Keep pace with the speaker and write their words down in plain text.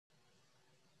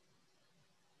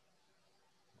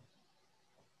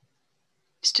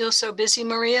Still so busy,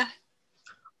 Maria?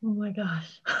 Oh my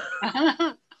gosh.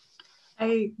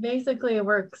 I basically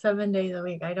work 7 days a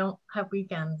week. I don't have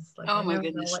weekends. Like, Oh I my never know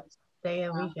goodness. what day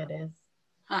a Wow. week it is.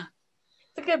 Huh.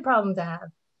 It's a good problem to have.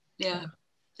 Yeah.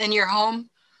 And you're home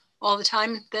all the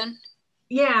time then?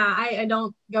 Yeah, I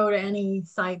don't go to any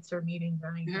sites or meetings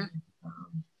or anything.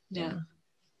 Yeah.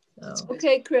 So.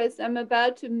 Okay, Chris, I'm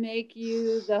about to make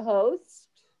you the host.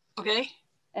 Okay.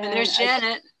 And there's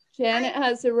Janet. Janet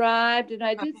has arrived, and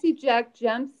I did see Jack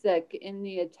Jemsick in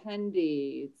the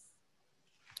attendees.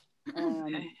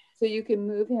 So you can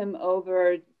move him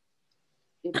over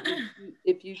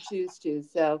if you choose to.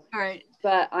 So, all right.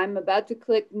 But I'm about to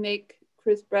click make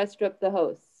Chris Brestrup the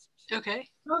host. Okay.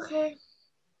 Okay.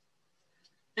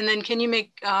 And then can you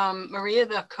make Maria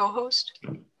the co-host?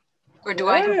 Or do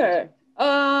sure.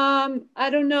 I? I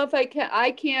don't know if I can.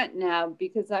 I can't now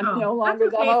because I'm no longer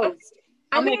the host.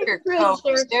 I'll make her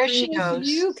co-host. There she goes.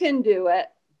 You can do it.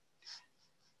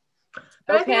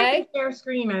 But okay. I think I can share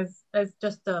screen as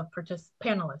just a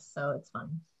panelist, so it's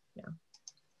fun. Yeah.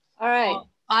 All right. Well,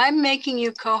 I'm making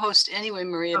you co-host anyway,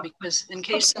 Maria, because in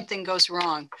case something goes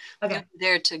wrong, you're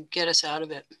there to get us out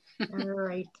of it. All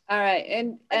right. All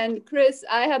right. And Chris,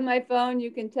 I have my phone.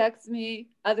 You can text me.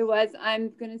 Otherwise,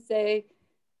 I'm going to say,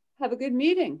 have a good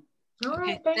meeting. All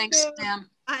right. Thanks, Sam.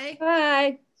 Bye.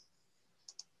 Bye.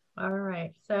 All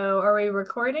right. So are we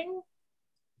recording?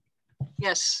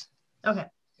 Yes. Okay.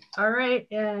 All right.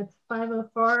 Yeah, it's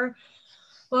 5:04.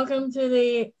 Welcome to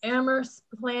the Amherst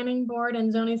Planning Board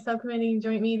and Zoning Subcommittee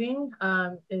joint meeting.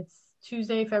 It's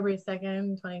Tuesday, February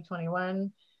 2nd,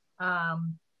 2021.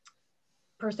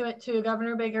 Pursuant to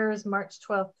Governor Baker's March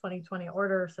 12th, 2020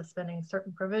 order suspending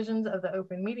certain provisions of the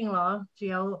open meeting law,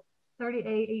 GL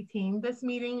 30A18, this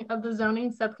meeting of the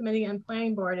Zoning Subcommittee and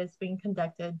Planning Board is being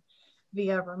conducted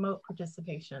via remote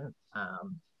participation.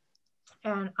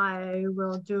 And I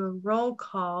will do a roll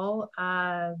call.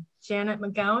 Janet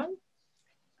McGowan.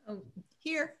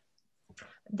 Here.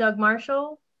 Doug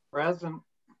Marshall. Present.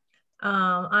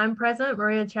 I'm present,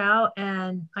 Maria Chow,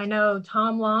 and I know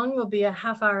Tom Long will be a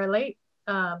half hour late.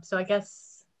 So I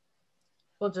guess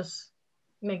we'll just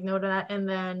make note of that. And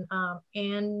then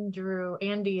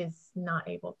Andy is not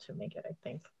able to make it, I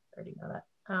think. I already know that.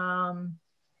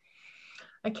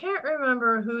 I can't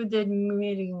remember who did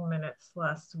meeting minutes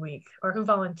last week or who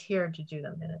volunteered to do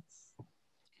the minutes.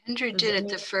 Andrew did it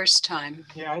the first time.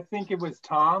 Yeah, I think it was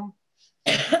Tom.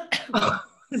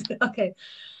 Okay,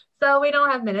 so we don't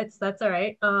have minutes. That's all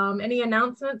right. Any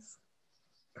announcements,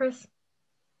 Chris?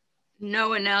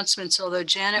 No announcements, although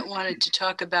Janet wanted to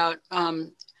talk about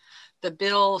the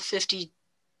bill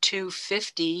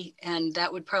 5250, and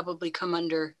that would probably come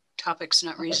under topics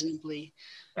not reasonably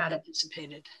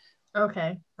anticipated.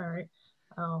 Okay, all right.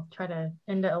 I'll try to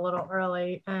end it a little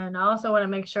early. And I also want to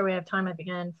make sure we have time at the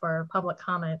end for public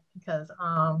comment because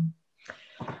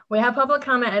we have public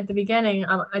comment at the beginning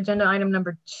of agenda item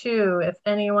number 2. If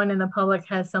anyone in the public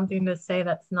has something to say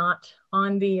that's not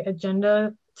on the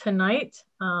agenda tonight,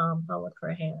 I'll look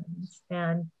for hands.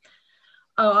 And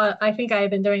I think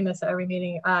I've been doing this at every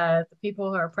meeting. The people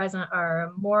who are present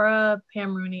are Maura,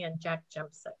 Pam Rooney, and Jack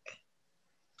Jemsick.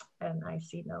 And I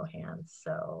see no hands.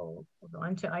 So we'll go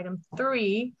on to item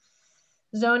 3,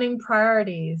 zoning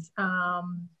priorities.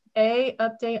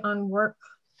 Update on work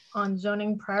on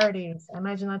zoning priorities. I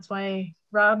imagine that's why,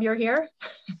 Rob, you're here.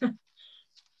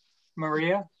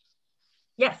 Maria?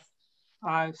 Yes.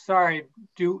 Sorry,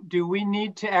 do we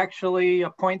need to actually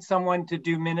appoint someone to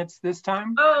do minutes this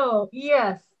time? Oh,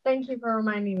 yes. Thank you for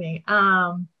reminding me.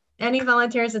 Any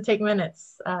volunteers to take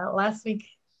minutes? Last week,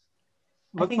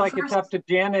 looks like it's up to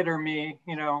Janet or me,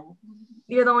 you know.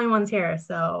 You're the only ones here,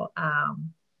 so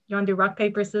you want to do rock,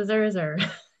 paper, scissors, or?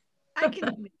 I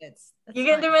can do minutes. You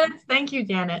can do minutes? Thank you,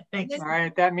 Janet. Thanks. All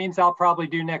right, that means I'll probably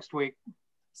do next week.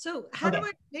 So how do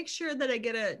I make sure that I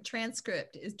get a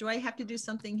transcript? Do I have to do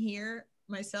something here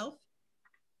myself?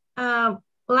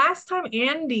 Last time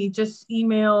Andy just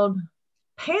emailed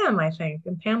Pam, I think,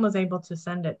 and Pam was able to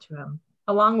send it to him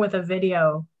along with a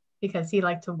video because he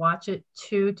liked to watch it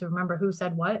too to remember who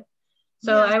said what.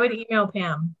 So I would email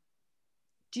Pam.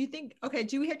 Do you think,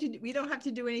 we don't have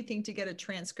to do anything to get a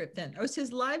transcript then. Oh, it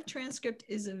says live transcript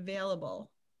is available.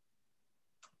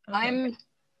 Okay.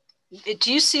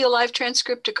 Do you see a live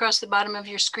transcript across the bottom of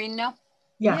your screen now?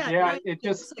 Yeah, it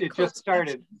just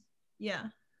started. Yeah.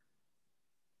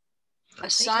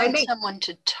 Assign someone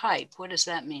to type. What does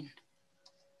that mean?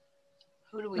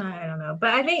 Who do we? I don't know,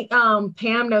 but I think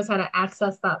Pam knows how to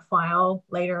access that file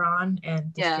later on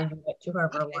and distribute it to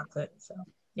whoever wants it. So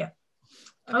yeah.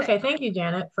 Okay, thank you,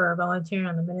 Janet, for volunteering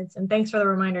on the minutes, and thanks for the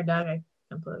reminder, Doug. I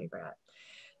completely forgot.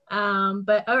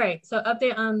 But all right, so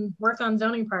update on work on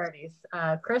zoning priorities.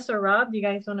 Chris or Rob, do you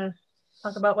guys want to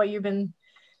talk about what you've been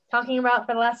talking about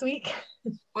for the last week?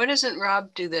 Why doesn't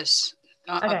Rob do this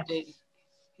update?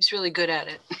 He's really good at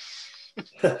it.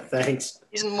 Thanks.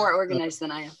 He's more organized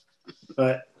than I am.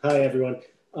 Hi, everyone.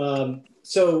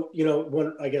 So,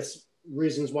 one, I guess,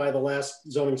 reasons why the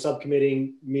last zoning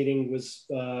subcommittee meeting was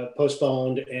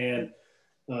postponed, and,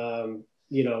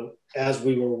 as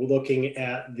we were looking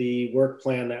at the work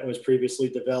plan that was previously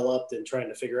developed and trying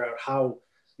to figure out how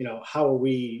are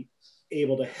we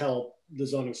able to help the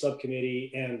zoning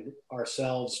subcommittee and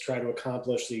ourselves try to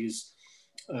accomplish these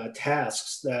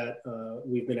tasks that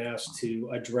we've been asked to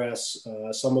address,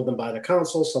 some of them by the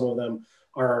council, some of them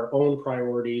are our own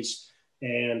priorities.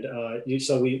 And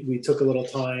so we took a little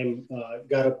time,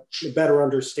 got a better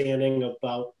understanding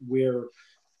about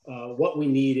what we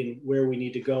need and where we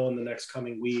need to go in the next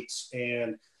coming weeks,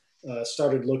 and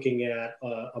started looking at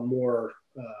a more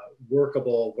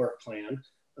workable work plan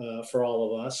for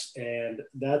all of us. And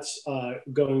that's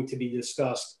going to be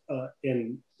discussed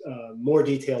in more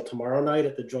detail tomorrow night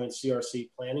at the joint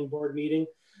CRC planning board meeting.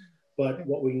 But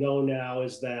what we know now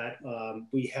is that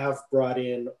we have brought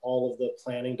in all of the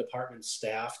planning department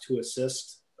staff to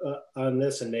assist on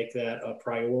this and make that a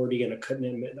priority and a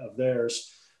commitment of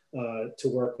theirs to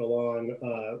work along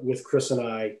with Chris and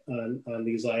I on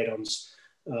these items.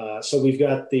 So we've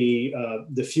got the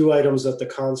few items that the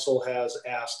council has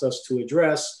asked us to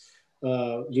address.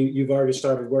 You've already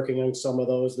started working on some of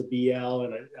those, the BL,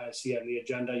 and I see on the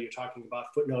agenda you're talking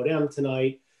about footnote M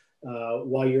tonight.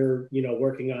 While you're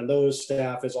working on those,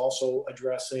 staff is also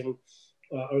addressing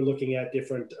or looking at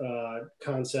different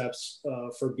concepts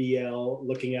for BL,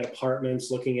 looking at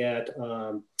apartments, looking at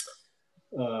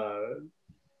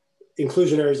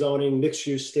inclusionary zoning, mixed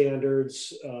use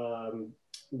standards.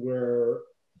 We're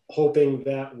hoping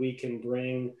that we can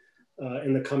bring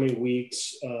in the coming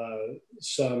weeks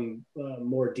some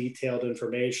more detailed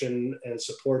information and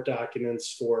support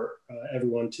documents for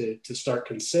everyone to start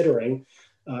considering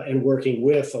and working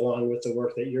with, along with the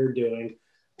work that you're doing.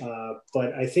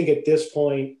 But I think at this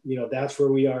point, that's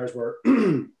where we are, is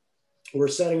we're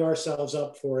setting ourselves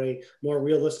up for a more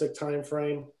realistic time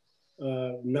frame,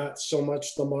 not so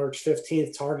much the March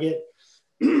 15th target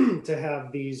to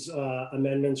have these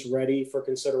amendments ready for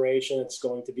consideration. It's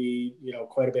going to be,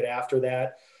 quite a bit after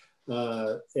that.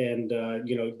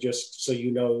 Just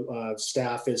so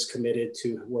staff is committed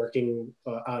to working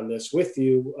on this with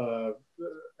you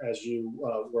as you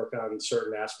work on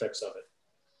certain aspects of it.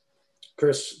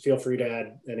 Chris, feel free to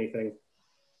add anything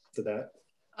to that.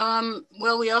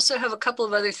 Well, we also have a couple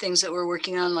of other things that we're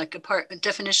working on, like a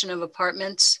definition of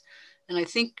apartments. And I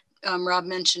think Rob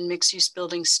mentioned mixed use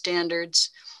building standards.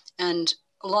 And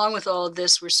along with all of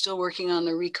this, we're still working on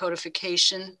the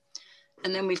recodification.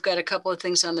 And then we've got a couple of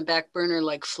things on the back burner,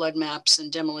 like flood maps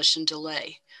and demolition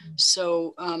delay.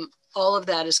 So all of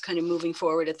that is kind of moving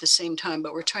forward at the same time,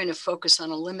 but we're trying to focus on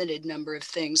a limited number of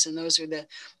things. And those are the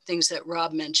things that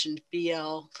Rob mentioned: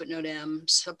 BL, footnote M,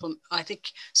 I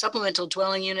think supplemental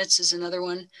dwelling units is another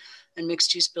one, and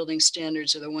mixed use building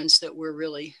standards are the ones that we're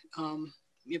really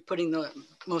putting the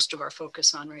most of our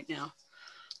focus on right now.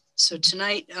 So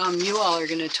tonight, you all are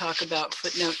going to talk about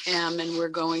footnote M, and we're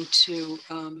going to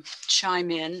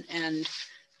chime in. And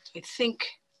I think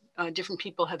different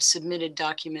people have submitted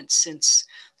documents since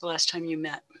the last time you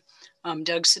met.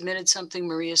 Doug submitted something,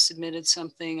 Maria submitted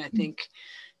something. I think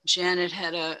Janet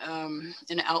had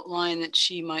an outline that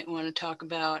she might want to talk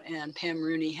about, and Pam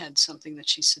Rooney had something that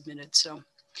she submitted. So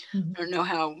I don't know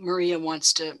how Maria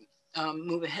wants to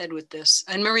move ahead with this.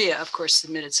 And Maria, of course,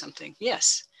 submitted something.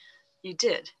 Yes, you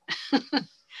did.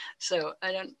 So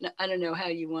I don't know how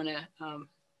you want to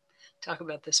talk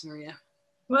about this, Maria.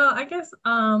 Well, I guess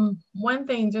one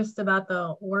thing just about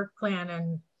the work plan,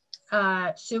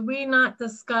 and should we not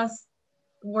discuss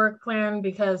work plan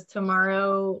because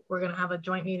tomorrow we're going to have a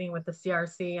joint meeting with the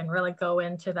CRC and really go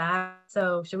into that.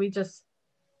 So should we just,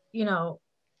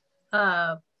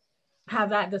 have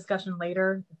that discussion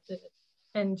later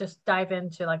and just dive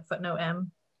into like footnote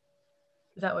M?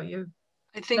 Is that what you?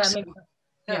 I think so.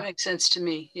 That makes sense to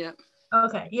me. Yeah.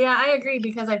 Okay. Yeah, I agree,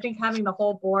 because I think having the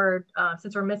whole board,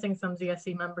 since we're missing some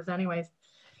ZSC members anyways,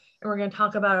 and we're going to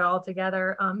talk about it all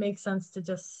together, makes sense to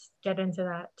just get into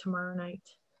that tomorrow night.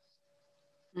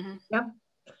 Mm-hmm. Yep.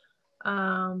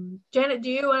 Janet, do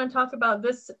you want to talk about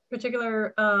this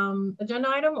particular agenda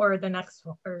item or the next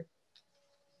one? Or...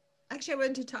 Actually, I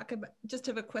wanted to talk about, just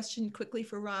have a question quickly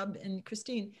for Rob and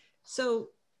Christine. So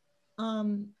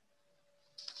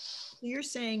you're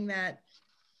saying that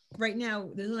right now,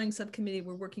 the zoning subcommittee,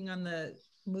 we're working on the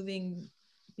moving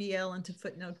BL into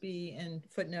footnote B and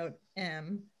footnote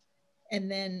M. And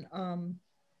then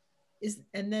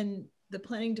the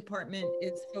planning department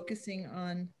is focusing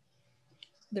on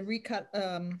the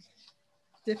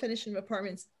definition of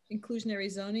apartments, inclusionary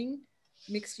zoning,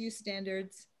 mixed use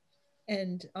standards,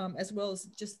 and as well as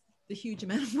just the huge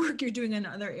amount of work you're doing in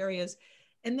other areas.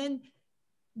 And then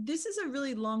this is a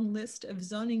really long list of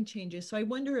zoning changes. So I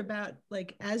wonder about,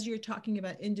 like, as you're talking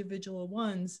about individual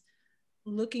ones,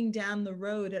 looking down the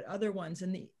road at other ones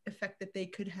and the effect that they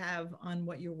could have on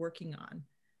what you're working on.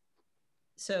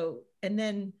 So, and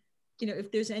then, you know,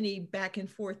 if there's any back and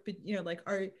forth, but, you know, like,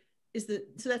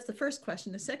 so that's the first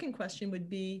question. The second question would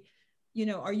be, you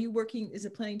know, is the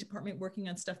planning department working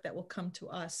on stuff that will come to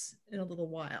us in a little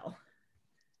while?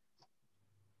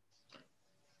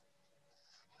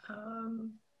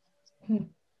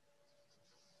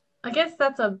 I guess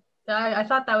I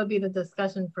thought that would be the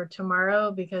discussion for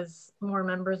tomorrow because more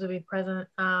members will be present.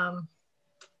 I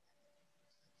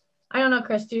don't know,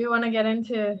 Chris, do you want to get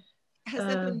into? Has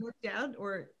that been worked out,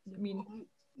 or, I mean?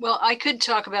 Well, I could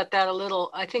talk about that a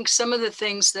little. I think some of the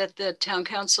things that the town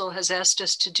council has asked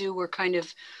us to do, we're kind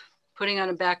of putting on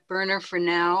a back burner for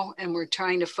now, and we're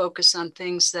trying to focus on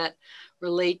things that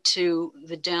relate to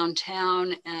the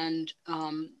downtown and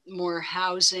more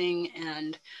housing.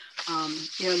 And,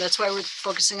 you know, that's why we're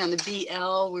focusing on the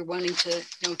BL. We're wanting to,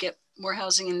 you know, get more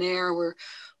housing in there. We're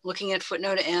looking at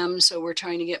footnote M, so we're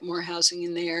trying to get more housing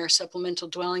in there. Supplemental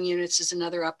dwelling units is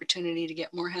another opportunity to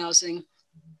get more housing.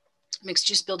 Mixed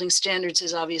use building standards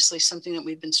is obviously something that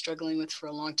we've been struggling with for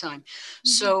a long time. Mm-hmm.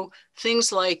 So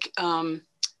things like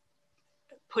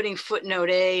putting footnote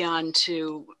A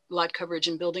onto lot coverage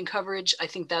and building coverage, I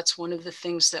think that's one of the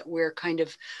things that we're kind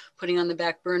of putting on the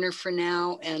back burner for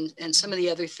now. And some of the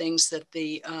other things that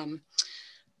the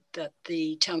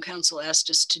town council asked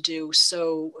us to do.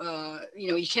 So,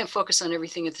 you know, you can't focus on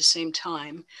everything at the same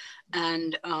time.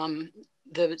 And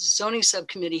the zoning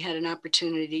subcommittee had an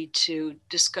opportunity to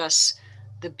discuss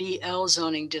the BL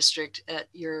zoning district at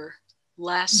your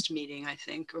last meeting, I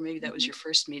think, or maybe that was your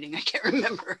first meeting. I can't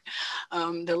remember.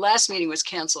 The last meeting was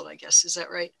canceled, I guess. Is that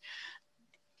right?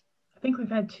 I think we've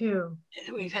had two.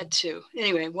 We've had two.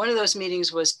 Anyway, one of those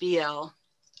meetings was BL.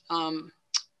 I'm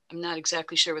not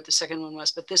exactly sure what the second one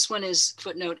was, but this one is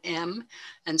footnote M.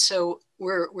 And so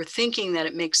we're thinking that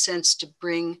it makes sense to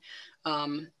bring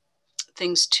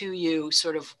things to you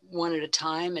sort of one at a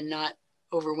time and not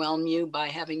overwhelm you by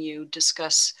having you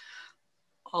discuss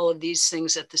all of these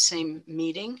things at the same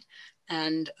meeting.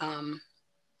 And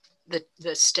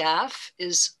the staff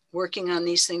is working on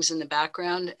these things in the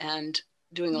background and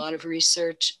doing a lot of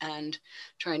research and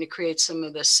trying to create some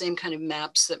of the same kind of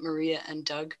maps that Maria and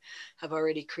Doug have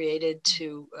already created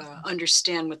to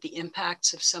understand what the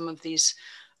impacts of some of these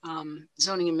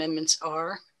zoning amendments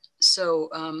are. So,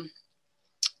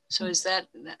 so is that,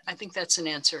 I think that's an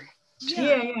answer.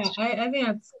 Yeah, I think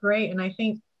that's great. And I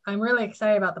think I'm really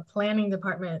excited about the planning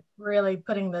department really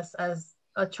putting this as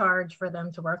a charge for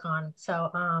them to work on. So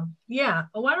yeah,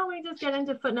 why don't we just get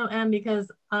into footnote M,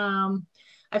 because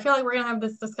I feel like we're gonna have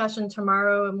this discussion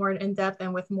tomorrow more in depth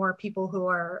and with more people who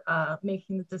are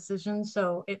making the decisions.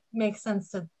 So it makes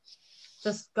sense to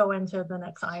just go into the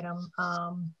next item.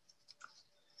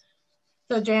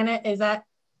 So Janet, is that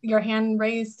your hand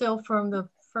raised still from the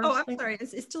first? Oh, I'm thing? sorry,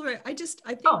 it's still right. I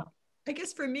think, I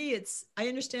guess for me, I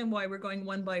understand why we're going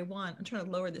one by one. I'm trying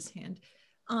to lower this hand.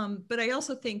 But I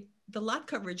also think the lot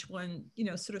coverage one, you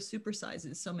know, sort of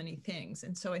supersizes so many things.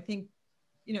 And so I think,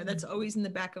 you know, that's always in the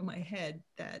back of my head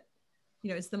that, you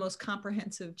know, it's the most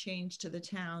comprehensive change to the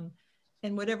town.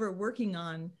 And whatever we're working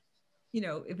on, you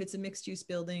know, if it's a mixed use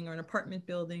building or an apartment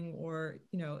building or,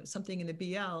 you know, something in the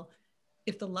BL,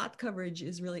 if the lot coverage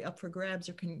is really up for grabs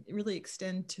or can really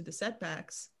extend to the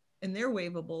setbacks and they're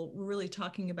waivable, we're really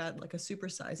talking about like a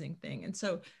supersizing thing. And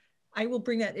so I will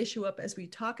bring that issue up as we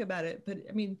talk about it. But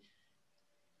I mean,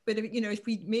 but if, you know, if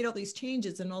we made all these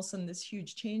changes and all of a sudden this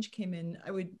huge change came in,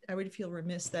 I would feel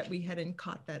remiss that we hadn't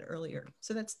caught that earlier.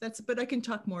 So that's, but I can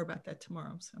talk more about that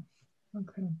tomorrow. So.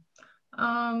 Okay.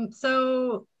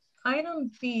 So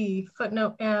item B,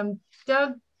 footnote M,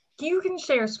 Doug, you can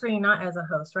share screen, not as a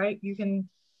host, right? You can,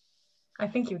 I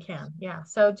think you can, yeah.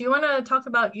 So do you want to talk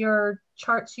about your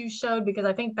charts you showed? Because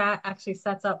I think that actually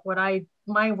sets up what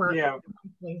my work. Yeah.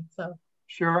 So.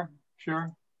 Sure.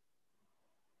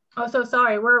 Oh, so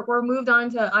sorry, we're moved on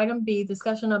to item B,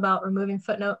 discussion about removing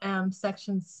footnote M,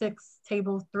 section 6,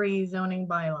 table 3, zoning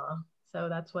bylaw. So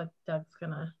that's what Doug's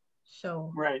gonna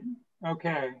show. Right,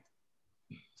 okay.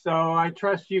 So I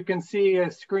trust you can see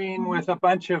a screen with a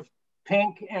bunch of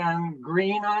pink and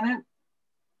green on it?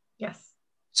 Yes.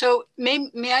 So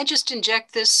may I just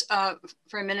inject this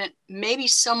for a minute? Maybe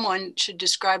someone should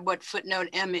describe what footnote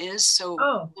M is, so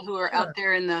people who are out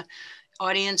there in the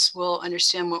audience will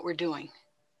understand what we're doing.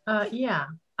 Yeah,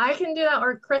 I can do that,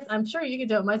 or Chris, I'm sure you can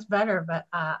do it much better, but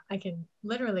I can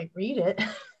literally read it.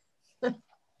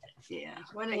 Yeah,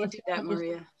 why don't you do that,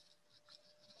 Maria?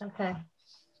 Okay.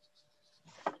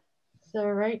 So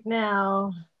right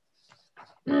now,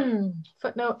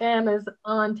 footnote M is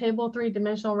on table 3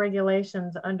 dimensional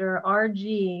regulations under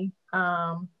RG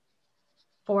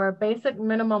for a basic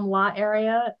minimum lot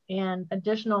area and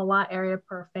additional lot area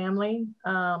per family.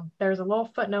 There's a little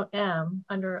footnote M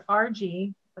under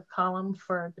RG, the column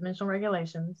for dimensional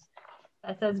regulations,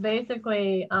 that says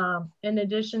basically, in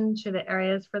addition to the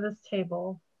areas for this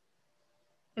table,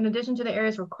 in addition to the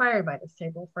areas required by this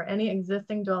table for any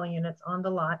existing dwelling units on the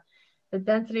lot, the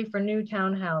density for new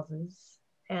townhouses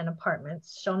and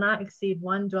apartments shall not exceed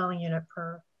 1 dwelling unit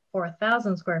per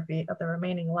 4,000 square feet of the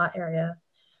remaining lot area,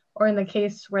 or in the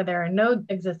case where there are no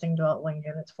existing dwelling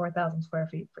units, 4,000 square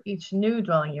feet for each new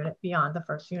dwelling unit beyond the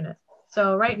first unit.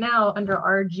 So right now under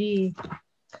RG,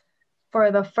 for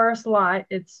the first lot,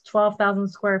 it's 12,000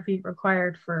 square feet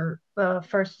required for the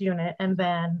first unit, and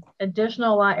then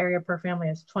additional lot area per family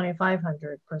is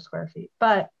 2,500 per square feet.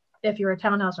 But if you're a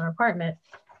townhouse or an apartment,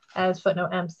 as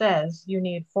footnote M says, you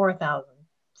need 4,000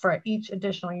 for each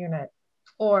additional unit,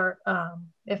 or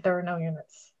if there are no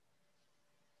units,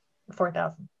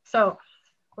 4,000. So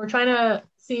we're trying to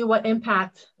see what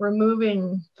impact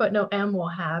removing footnote M will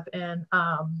have, and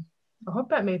I hope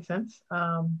that made sense.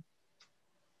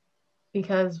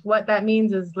 Because what that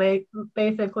means is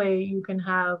basically you can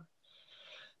have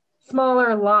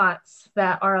smaller lots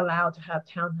that are allowed to have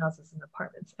townhouses and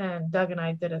apartments. And Doug and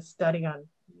I did a study on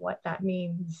what that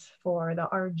means for the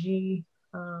RG.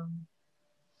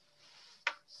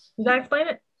 Did I explain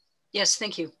it? Yes,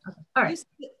 thank you. Okay. All right.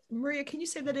 Maria, can you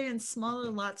say that in smaller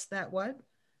lots that what?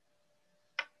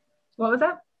 What was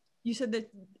that? You said that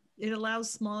it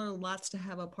allows smaller lots to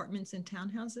have apartments and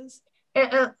townhouses?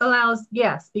 It allows,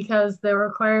 yes, because the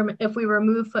requirement, if we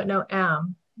remove footnote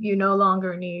M, you no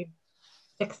longer need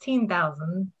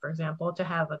 16,000, for example, to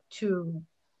have a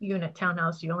 2-unit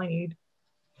townhouse. You only need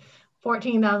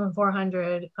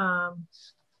 14,400.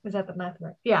 Is that the math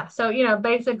right? Yeah. So, you know,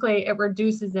 basically it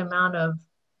reduces the amount of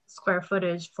square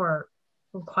footage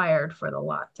required for the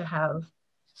lot to have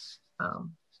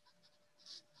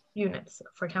units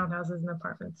for townhouses and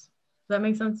apartments. Does that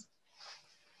make sense?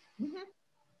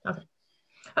 Mm-hmm. Okay.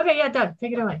 Okay, yeah, Doug,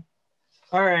 take it away.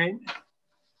 All right.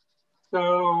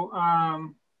 So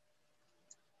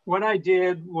what I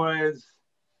did was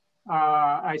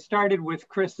I started with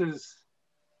Chris's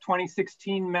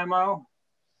 2016 memo,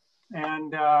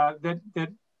 and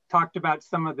that talked about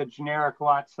some of the generic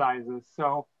lot sizes.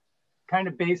 So kind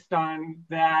of based on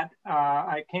that,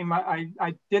 I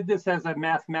did this as a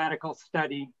mathematical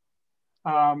study.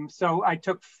 So I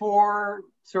took 4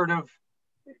 sort of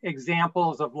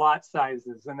examples of lot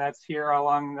sizes, and that's here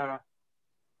along the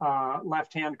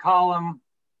left-hand column,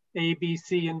 A, B,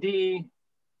 C, and D.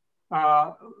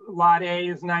 Lot A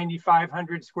is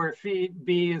 9,500 square feet,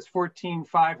 B is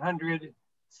 14,500,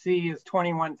 C is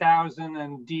 21,000,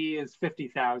 and D is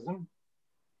 50,000.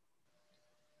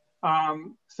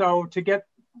 So to get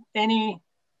any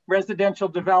residential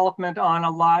development on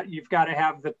a lot, you've got to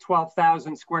have the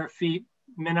 12,000 square feet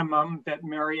minimum that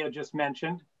Maria just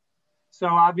mentioned. So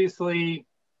obviously,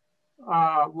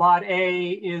 lot A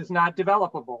is not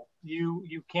developable.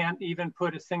 You can't even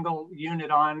put a single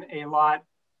unit on a lot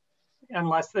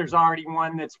unless there's already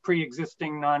one that's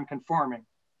pre-existing non-conforming.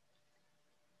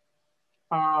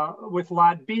 With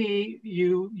lot B,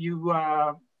 you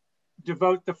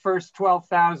devote the first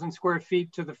 12,000 square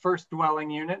feet to the first dwelling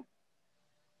unit.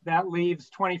 That leaves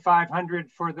 2,500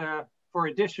 for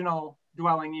additional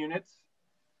dwelling units.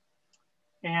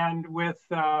 And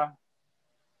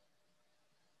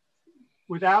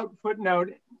without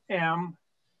footnote M,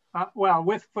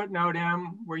 with footnote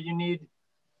M, where you need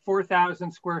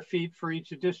 4,000 square feet for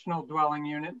each additional dwelling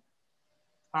unit.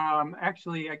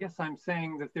 Actually, I guess I'm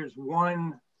saying that there's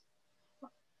one.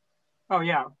 Oh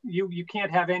yeah, you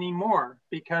can't have any more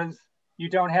because you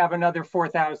don't have another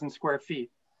 4,000 square feet.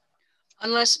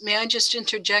 Unless, may I just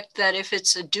interject that if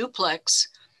it's a duplex,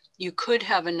 you could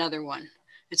have another one.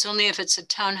 It's only if it's a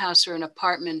townhouse or an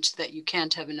apartment that you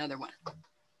can't have another one.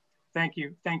 Thank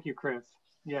you, Chris.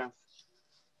 Yes.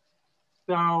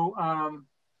 So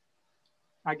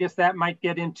I guess that might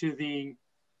get into the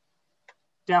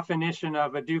definition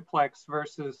of a duplex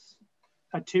versus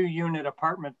a 2-unit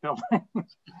apartment building.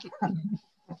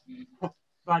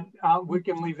 But we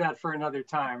can leave that for another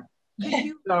time.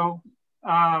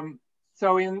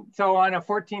 so on a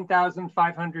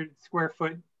 14,500 square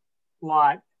foot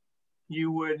lot,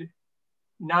 you would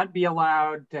not be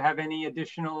allowed to have any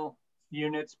additional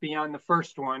units beyond the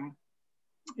first one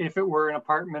if it were an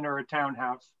apartment or a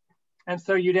townhouse. And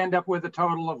so you'd end up with a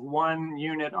total of 1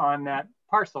 unit on that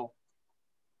parcel.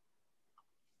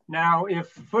 Now, if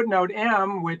footnote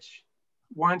M, which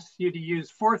wants you to use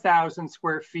 4,000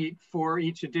 square feet for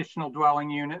each additional dwelling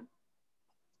unit,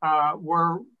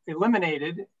 were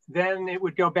eliminated, then it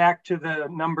would go back to the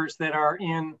numbers that are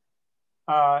in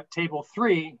table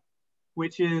 3,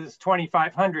 which is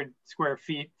 2,500 square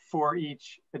feet for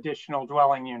each additional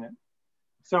dwelling unit.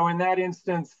 So in that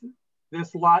instance,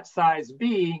 this lot size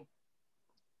B,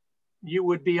 you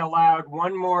would be allowed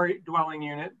 1 more dwelling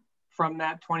unit from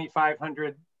that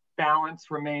 2,500 balance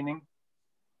remaining,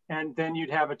 and then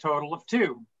you'd have a total of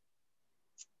 2.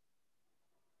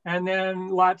 And then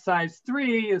lot size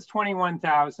 3 is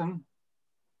 21,000.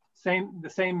 The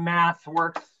same math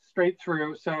works straight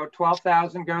through. So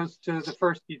 12,000 goes to the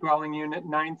first dwelling unit,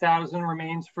 9,000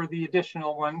 remains for the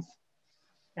additional ones.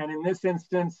 And in this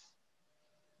instance,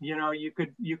 you know, you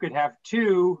could have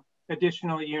 2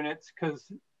 additional units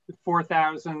because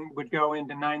 4,000 would go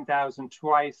into 9,000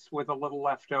 twice with a little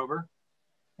left over.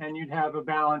 And you'd have a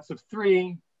balance of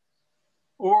 3.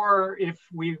 Or if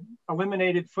we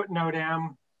eliminated footnote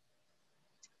M,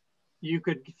 you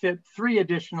could fit 3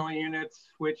 additional units,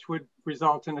 which would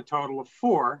result in a total of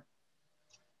 4.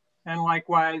 And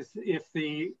likewise, if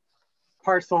the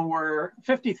parcel were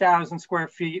 50,000 square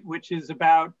feet, which is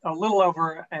about a little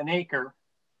over an acre,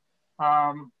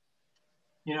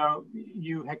 you know,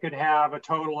 you could have a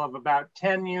total of about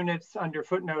 10 units under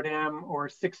footnote M or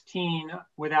 16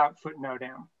 without footnote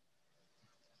M.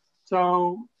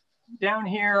 So down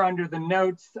here under the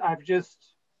notes, I've just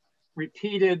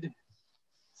repeated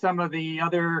some of the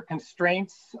other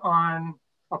constraints on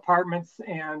apartments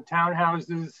and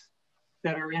townhouses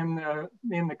that are in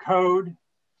the code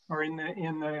or in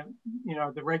the you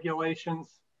know, the regulations.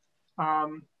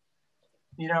 You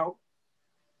know,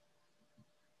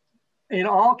 in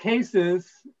all cases,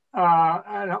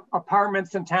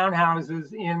 apartments and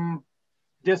townhouses in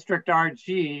District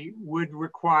RG would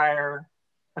require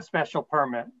a special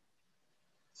permit.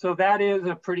 So that is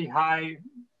a pretty high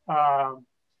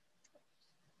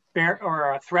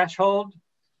or a threshold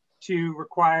to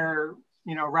require,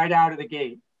 you know, right out of the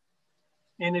gate.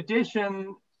 In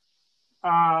addition,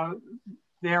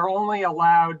 they're only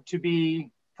allowed to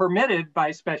be permitted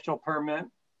by special permit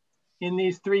in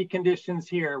these 3 conditions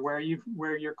here, where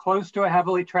you're close to a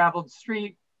heavily traveled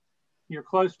street, you're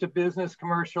close to business,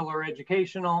 commercial, or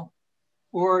educational,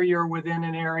 or you're within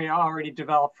an area already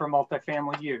developed for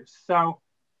multifamily use. So,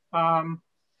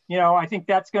 you know, I think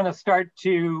that's going to start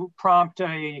to prompt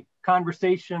a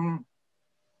conversation,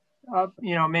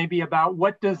 you know, maybe about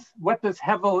what does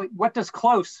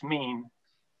close mean?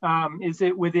 Is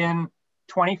it within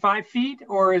 25 feet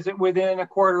or is it within a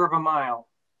quarter of a mile?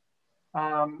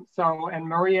 So, and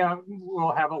Maria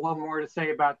will have a little more to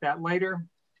say about that later.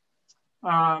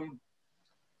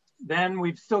 Then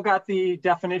we've still got the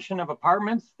definition of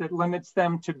apartments that limits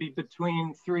them to be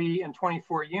between 3 and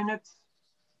 24 units.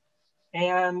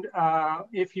 And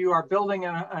if you are building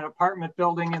an apartment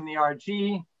building in the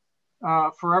RG,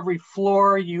 for every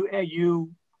floor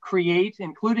you create,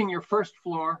 including your first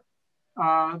floor,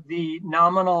 the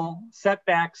nominal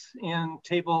setbacks in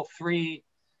table 3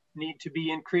 need to be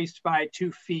increased by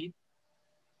 2 feet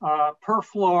per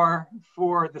floor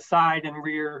for the side and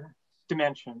rear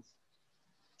dimensions.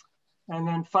 And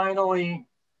then finally,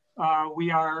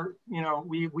 we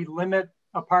limit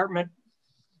apartment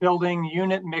building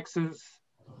unit mixes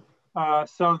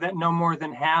so that no more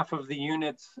than half of the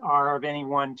units are of any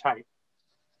one type.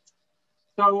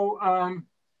 So,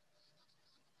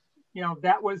 you know,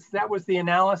 that was the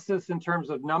analysis in terms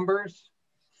of numbers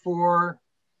for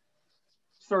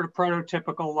sort of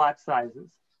prototypical lot sizes.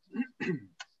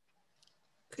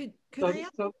 Could I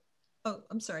ask? Oh,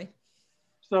 I'm sorry.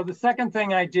 So the second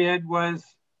thing I did was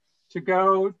to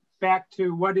go back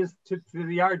to what is to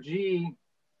the RG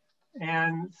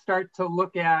and start to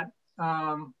look at,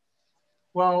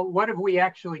 well, what have we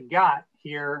actually got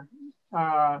here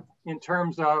in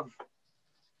terms of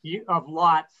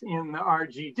lots in the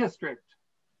RG district,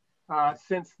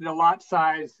 since the lot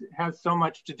size has so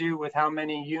much to do with how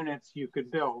many units you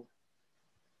could build.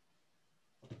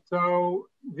 So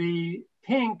the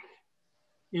pink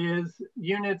is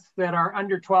units that are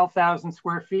under 12,000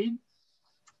 square feet.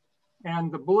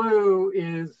 And the blue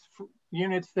is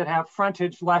units that have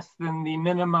frontage less than the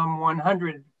minimum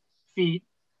 100 feet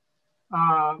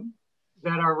that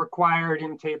are required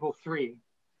in table 3.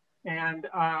 And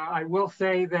I will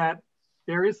say that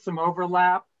there is some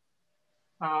overlap.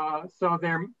 So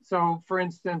for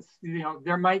instance,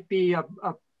 there might be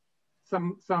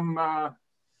some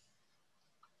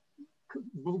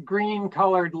green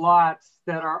colored lots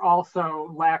that are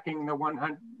also lacking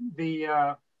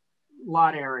the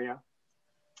lot area.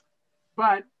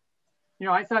 But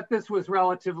I thought this was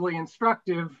relatively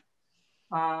instructive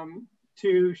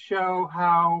to show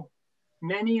how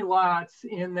many lots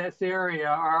in this area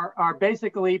are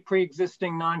basically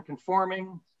pre-existing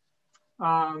non-conforming.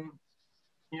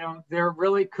 There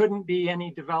really couldn't be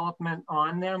any development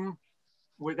on them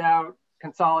without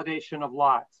consolidation of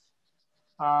lots,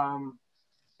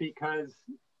 because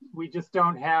we just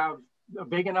don't have a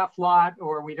big enough lot,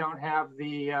 or we don't have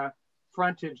the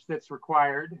frontage that's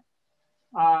required.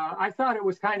 I thought it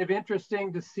was kind of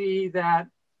interesting to see that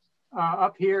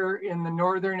up here in the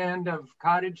northern end of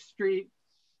Cottage Street,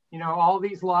 all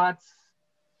these lots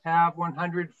have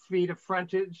 100 feet of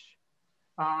frontage.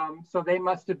 So they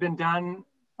must have been done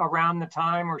around the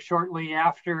time or shortly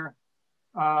after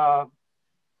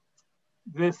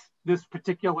this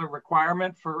particular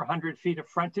requirement for 100 feet of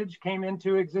frontage came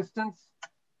into existence.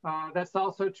 That's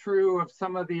also true of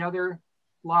some of the other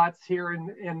lots here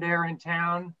and there in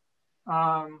town.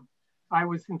 I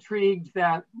was intrigued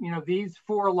that, these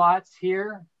 4 lots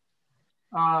here,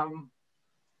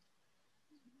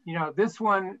 this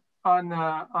one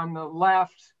on the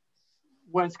left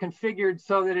was configured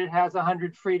so that it has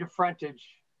 100 feet of frontage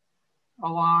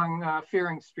along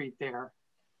Fearing Street there.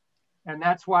 And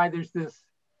that's why there's this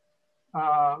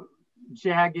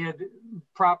jagged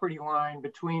property line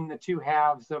between the 2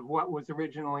 halves of what was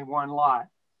originally one lot.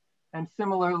 And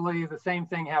similarly, the same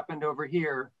thing happened over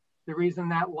here. The reason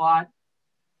that lot,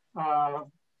 let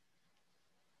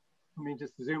me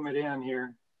just zoom it in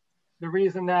here. The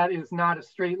reason that is not a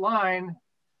straight line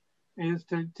is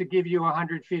to give you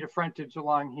 100 feet of frontage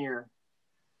along here.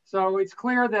 So it's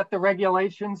clear that the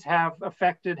regulations have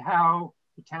affected how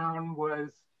the town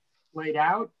was laid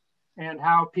out and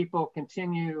how people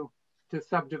continue to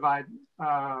subdivide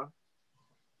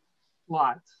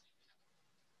lots.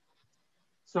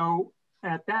 So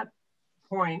at that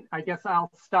point, I guess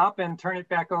I'll stop and turn it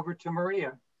back over to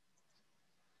Maria.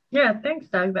 Yeah, thanks,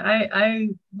 Doug. I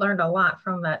learned a lot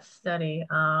from that study.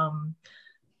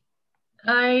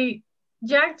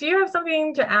 Jack, do you have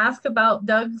something to ask about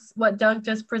what Doug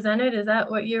just presented? Is that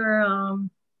what you're,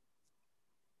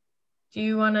 do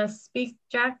you want to speak,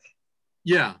 Jack?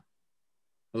 Yeah.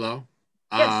 Hello?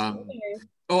 Yes.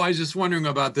 I was just wondering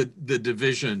about the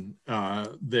division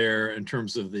there in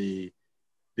terms of the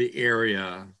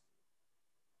area.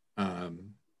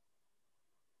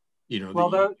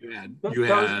 Well,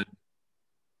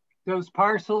 those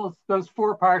parcels, those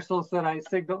 4 parcels that I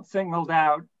signaled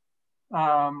out,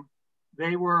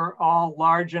 they were all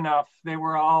large enough. They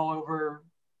were all over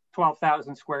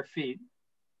 12,000 square feet.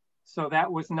 So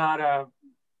that was not a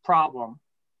problem.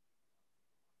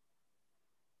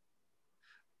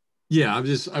 Yeah, I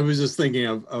was just thinking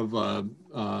of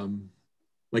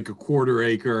like a 1/4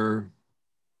 acre,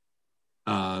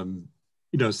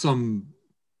 some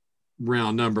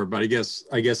round number, but I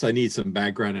guess I need some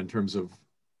background in terms of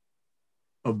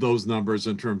those numbers,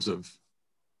 in terms of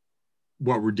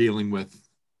what we're dealing with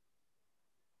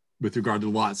regard to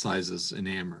lot sizes in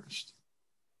Amherst.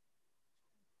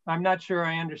 I'm not sure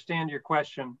I understand your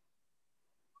question.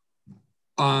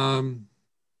 Well,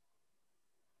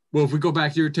 if we go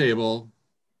back to your table,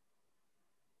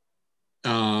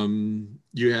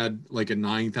 you had like a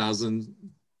 9,000.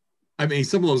 I mean,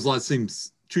 some of those lots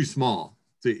seems too small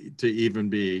to even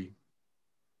be.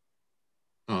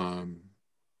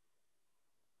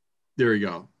 There you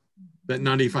go. That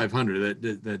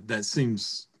 9,500. That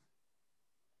seems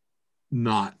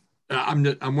not. I'm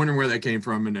wondering where that came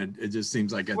from, and it just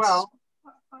seems like it's.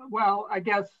 Well, I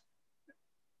guess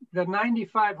the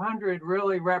 9,500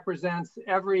 really represents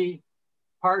every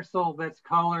parcel that's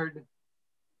colored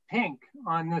pink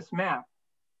on this map.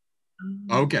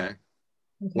 Okay.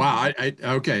 Wow.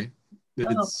 Okay.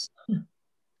 It's,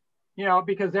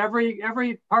 because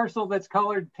every parcel that's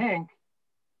colored pink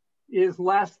is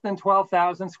less than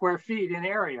 12,000 square feet in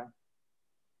area.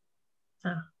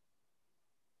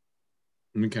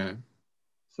 Okay.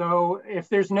 So if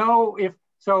there's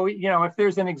if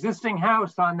there's an existing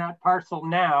house on that parcel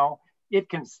now, it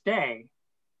can stay.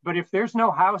 But if there's no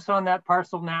house on that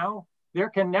parcel now, there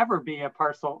can never be a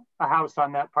house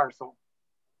on that parcel.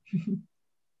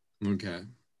 Okay.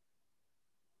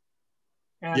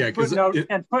 And yeah,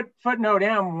 footnote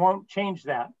M won't change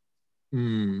that.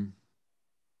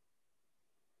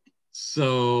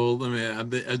 So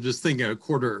I'm just thinking a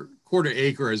quarter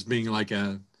acre as being like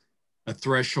a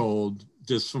threshold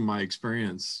just from my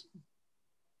experience.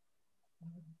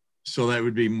 So that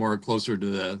would be more closer to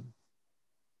the,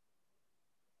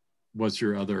 what's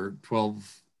your other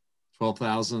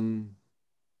 12,000?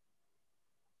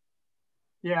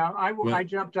 Yeah, I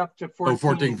jumped up to 14. Oh,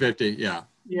 1450, yeah.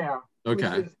 Yeah.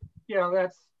 Okay. Which is, you know,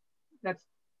 that's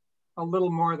a little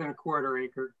more than a quarter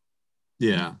acre.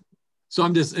 Yeah. So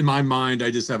I'm just, in my mind,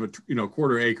 I just have a, you know,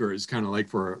 quarter acre is kind of like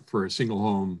for a single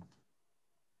home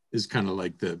is kind of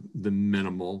like the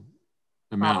minimal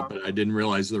amount, but I didn't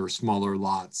realize there were smaller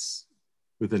lots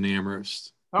within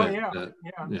Amherst. Oh, yeah.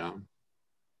 Yeah. Yeah.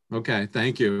 Okay,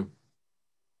 thank you.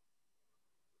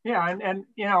 Yeah, and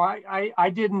you know, I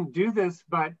didn't do this,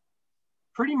 but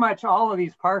pretty much all of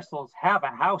these parcels have a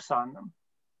house on them.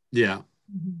 Yeah.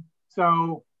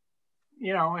 So,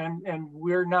 you know, and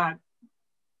we're not,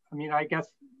 I mean, I guess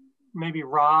maybe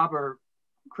Rob or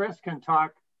Chris can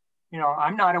talk, you know,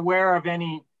 I'm not aware of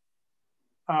any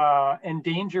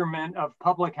endangerment of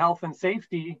public health and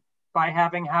safety by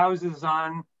having houses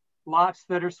on lots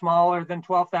that are smaller than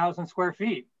 12,000 square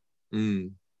feet.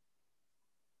 Mm.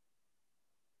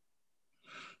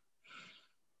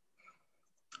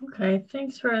 Okay,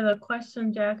 thanks for the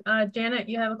question, Jack. Janet,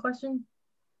 you have a question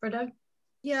for Doug?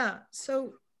 Yeah,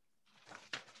 so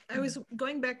I was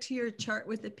going back to your chart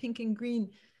with the pink and green.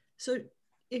 So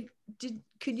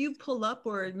could you pull up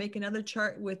or make another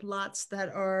chart with lots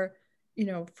that are, you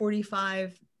know,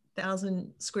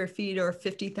 45,000 square feet or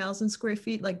 50,000 square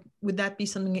feet? Like, would that be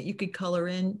something that you could color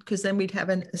in? Because then we'd have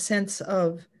a sense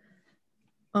of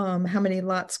how many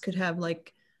lots could have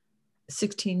like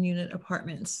 16 unit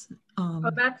apartments.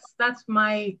 That's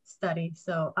my study,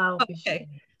 so I'll be sure.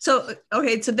 So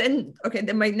then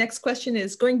my next question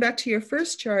is, going back to your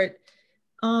first chart,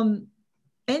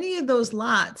 any of those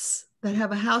lots that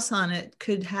have a house on it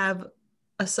could have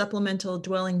a supplemental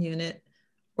dwelling unit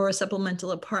or a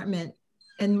supplemental apartment.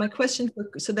 And my question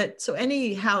so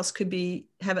any house could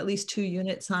have at least 2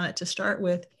 units on it to start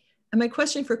with. And my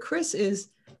question for Chris is,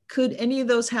 could any of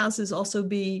those houses also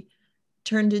be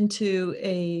turned into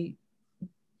a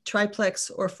triplex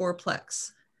or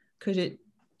fourplex? Could it,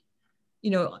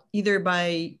 you know, either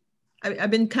by, I've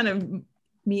been kind of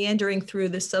meandering through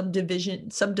the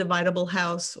subdividable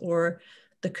house or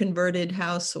the converted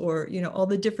house, or, you know, all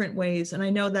the different ways. And I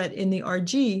know that in the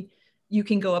RG, you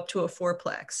can go up to a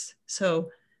fourplex. So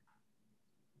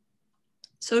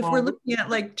if we're looking at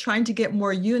like trying to get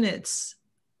more units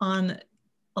on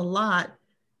a lot,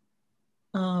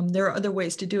 there are other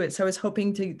ways to do it. So I was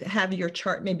hoping to have your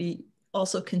chart maybe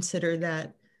also consider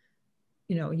that,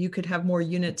 you know, you could have more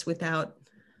units without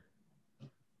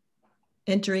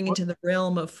entering into the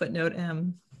realm of footnote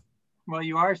M. Well,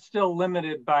 you are still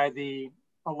limited by the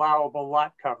allowable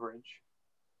lot coverage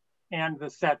and the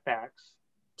setbacks.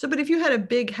 So, but if you had a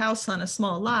big house on a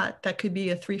small lot, that could be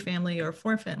a 3-family or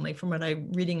 4-family from what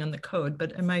I'm reading on the code.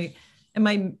 But am I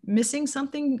missing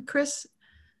something, Chris?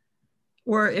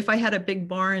 Or if I had a big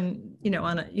barn, you know,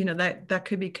 on a, you know, that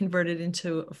could be converted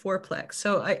into a fourplex.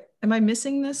 So am I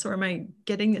missing this, or am I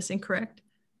getting this incorrect?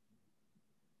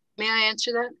 May I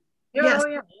answer that? Yes. Oh,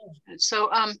 yeah. So,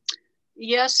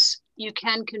 yes, you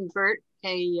can convert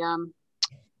a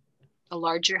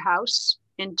larger house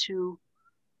into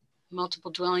multiple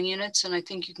dwelling units, and I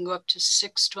think you can go up to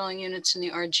 6 dwelling units in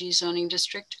the RG zoning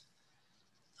district.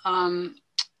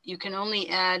 You can only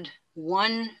add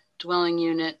 1 dwelling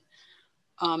unit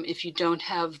if you don't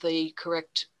have the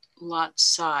correct lot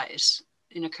size.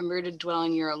 In a converted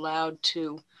dwelling, you're allowed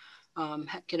to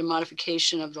get a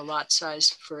modification of the lot size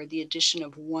for the addition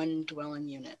of 1 dwelling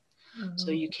unit.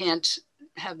 So you can't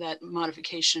have that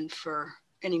modification for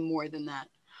any more than that.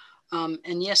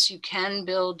 And yes, you can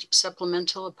build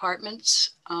supplemental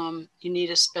apartments. You need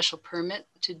a special permit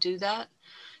to do that.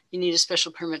 You need a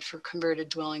special permit for converted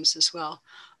dwellings as well.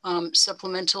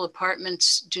 Supplemental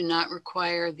apartments do not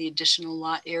require the additional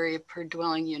lot area per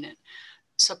dwelling unit.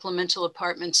 Supplemental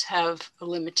apartments have a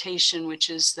limitation, which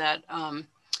is that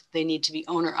they need to be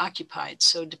owner occupied.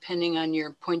 So depending on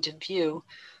your point of view,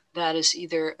 that is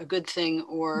either a good thing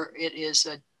or it's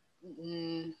a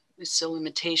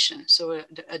limitation. So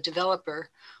a developer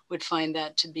would find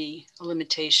that to be a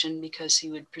limitation because he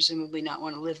would presumably not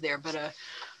want to live there, but a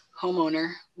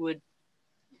homeowner would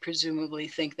presumably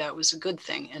think that was a good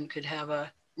thing and could have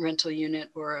a rental unit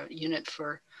or a unit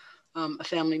for a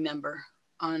family member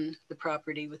on the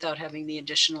property without having the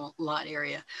additional lot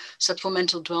area.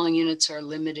 Supplemental dwelling units are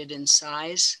limited in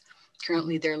size.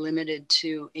 Currently, they're limited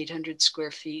to 800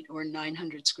 square feet or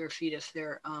 900 square feet if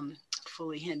they're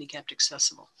fully handicapped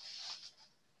accessible.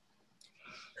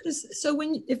 So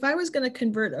if I was going to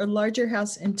convert a larger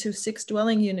house into 6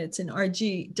 dwelling units in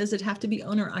RG, does it have to be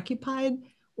owner occupied,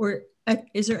 or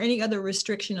is there any other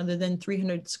restriction other than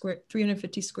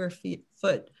 350 square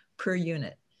foot per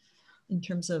unit in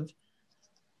terms of?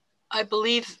 I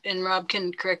believe, and Rob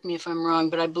can correct me if I'm wrong,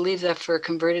 but I believe that for a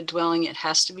converted dwelling, it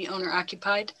has to be owner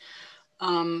occupied.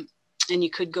 And you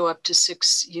could go up to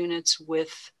 6 units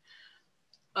with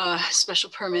a special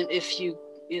permit if you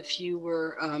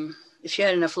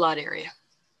had enough lot area.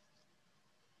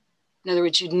 In other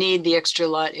words, you'd need the extra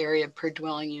lot area per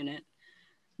dwelling unit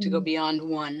to go beyond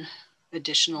 1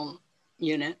 additional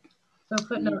unit. So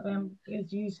footnote M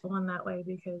is useful in that way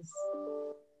because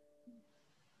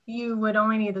you would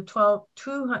only need the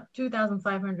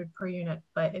 2,500 per unit.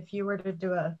 But if you were to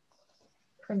do a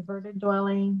converted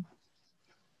dwelling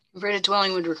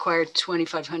Would require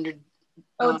 2,500.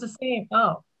 Oh, it's the same.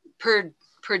 Oh, per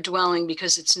dwelling,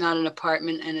 because it's not an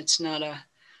apartment and it's not a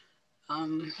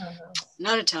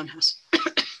townhouse.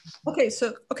 Okay,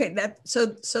 so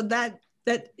that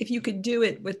if you could do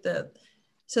it with that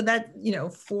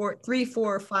 3,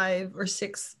 4, 5, or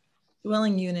 6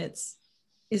 dwelling units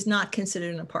is not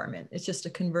considered an apartment. It's just a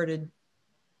converted.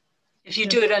 If you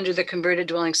do it under the converted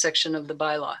dwelling section of the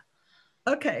bylaw.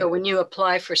 Okay. So when you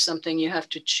apply for something, you have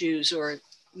to choose, or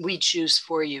we choose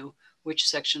for you, which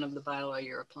section of the bylaw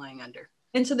you're applying under.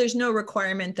 And so there's no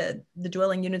requirement that the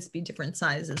dwelling units be different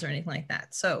sizes or anything like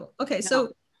that. So, okay, no.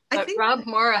 So I think Rob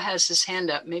Mora has his hand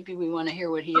up. Maybe we want to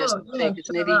hear what he has to say,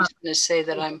 because maybe he's going to say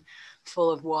that I'm full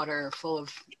of water or full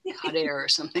of hot air or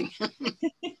something.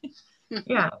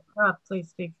 Yeah, Rob, please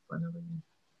speak whenever you.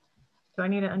 Do I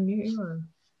need to unmute you or?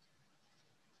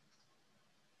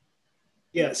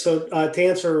 Yeah, so to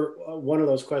answer one of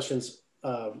those questions,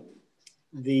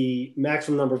 the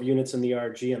maximum number of units in the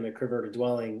RG and the converted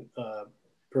dwelling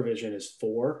provision is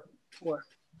 4. 4.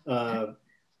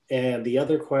 And the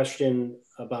other question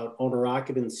about owner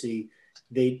occupancy,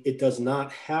 it does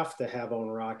not have to have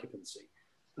owner occupancy.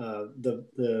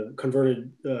 The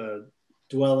converted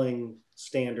dwelling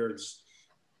standards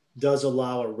does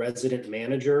allow a resident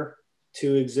manager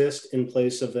to exist in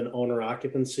place of an owner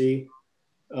occupancy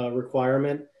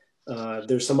requirement.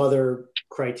 There's some other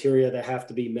criteria that have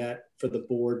to be met for the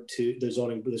board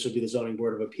this would be the Zoning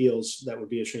Board of Appeals that would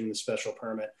be issuing the special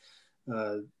permit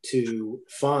to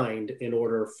find in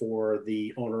order for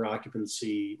the owner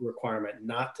occupancy requirement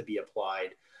not to be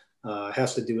applied.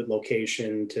 Has to do with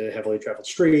location to heavily traveled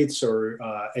streets or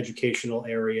educational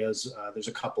areas. There's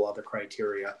a couple other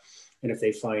criteria. And if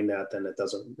they find that, then it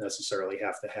doesn't necessarily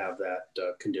have to have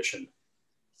that condition.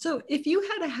 So if you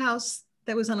had a house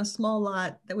that was on a small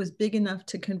lot that was big enough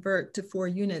to convert to 4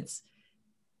 units,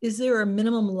 is there a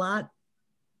minimum lot?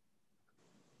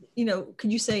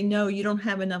 Could you say, no, you don't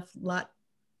have enough lot,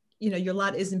 your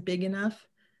lot isn't big enough?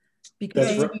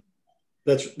 Because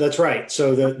that's right.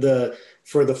 So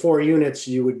for the 4 units,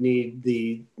 you would need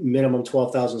the minimum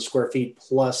 12,000 square feet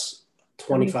plus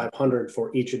 2,500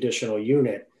 for each additional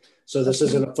unit. So this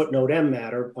isn't a footnote M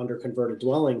matter under converted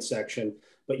dwelling section,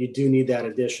 but you do need that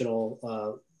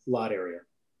additional lot area.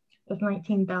 Of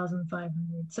 19,500.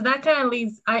 So that kind of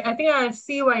leaves, I think I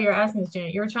see why you're asking this,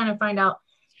 Janet. You're trying to find out,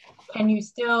 can you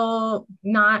still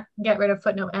not get rid of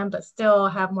footnote M, but still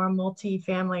have more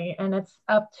multi-family? And it's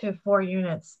up to 4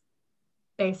 units,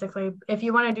 basically. If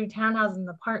you want to do townhouses and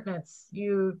apartments,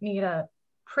 you need a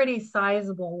pretty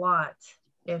sizable lot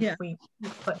if we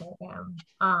footnote M.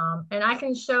 And I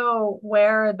can show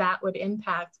where that would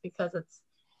impact, because it's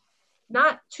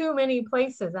not too many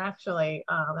places, actually.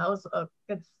 That was a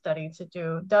good study to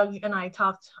do. Doug and I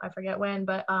talked, I forget when,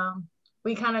 but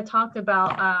we kind of talked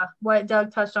about what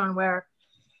Doug touched on, where,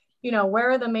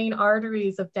 where are the main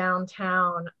arteries of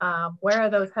downtown? Where are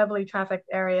those heavily trafficked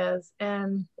areas?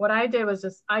 And what I did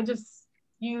was I just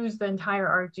used the entire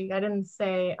RG. I didn't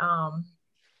say,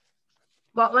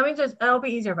 well, it'll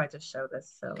be easier if I just show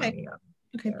this. So okay. Let me,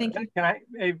 okay, thank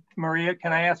you. Maria,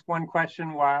 can I ask one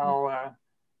question while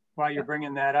you're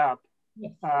bringing that up?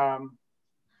 Yes.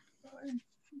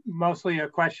 Mostly a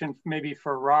question maybe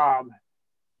for Rob.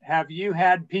 Have you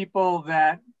had people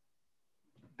that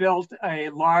built a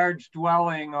large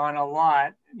dwelling on a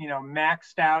lot,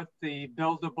 maxed out the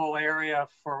buildable area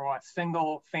for a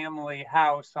single family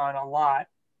house on a lot,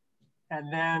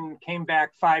 and then came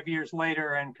back 5 years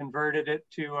later and converted it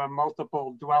to a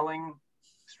multiple dwelling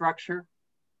structure?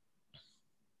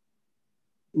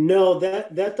 No,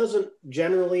 that doesn't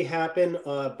generally happen.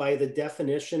 By the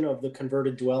definition of the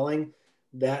converted dwelling,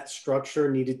 that structure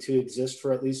needed to exist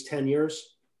for at least 10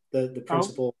 years, the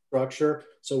principal structure.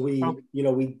 So we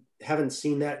haven't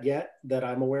seen that yet that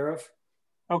I'm aware of.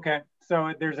 Okay,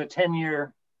 so there's a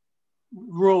 10-year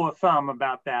rule of thumb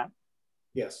about that.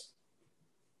 Yes.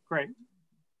 Great.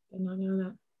 Did not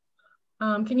know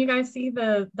that. Can you guys see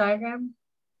the diagram?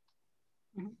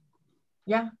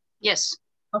 Yeah. Yes.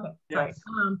 Okay. Yes.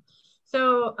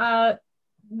 So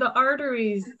the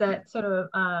arteries that sort of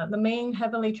the main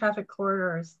heavily trafficked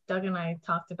corridors Doug and I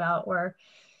talked about were,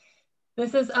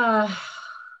 this is Amity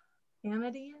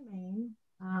and Main.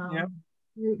 Yep.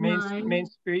 Route Main 9.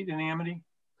 Street and Amity.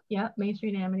 Yeah, Main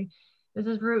Street and Amity. This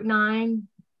is Route 9.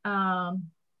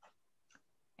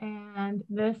 And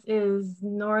this is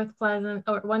North Pleasant,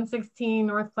 or 116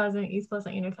 North Pleasant, East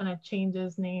Pleasant, you know, kind of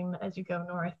changes name as you go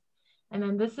north. And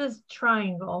then this is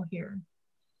Triangle here.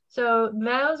 So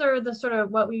those are the sort of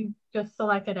what we just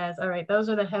selected as, all right, those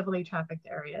are the heavily trafficked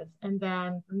areas. And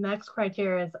then the next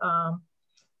criteria is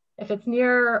if it's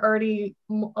near already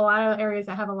a lot of areas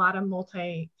that have a lot of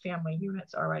multi-family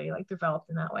units already like developed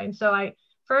in that way. And so I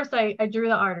drew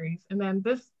the arteries, and then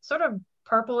this sort of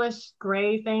purplish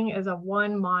gray thing is a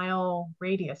 1 mile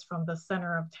radius from the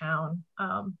center of town.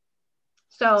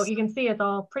 So you can see it's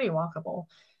all pretty walkable.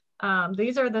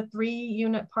 These are the 3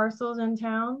 unit parcels in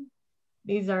town.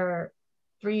 These are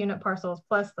 3 unit parcels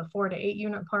plus the 4 to 8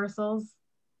 unit parcels.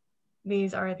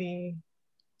 These are the,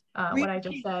 what I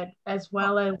just said, as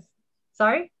well as,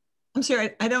 sorry? I'm sorry,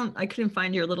 I couldn't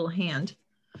find your little hand.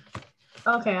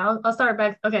 Okay, I'll start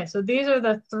back. Okay, so these are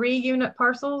the 3 unit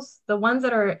parcels. The ones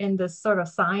that are in this sort of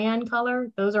cyan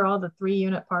color, those are all the 3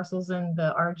 unit parcels in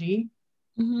the RG.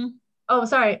 Mm-hmm. Oh,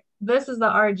 sorry, this is the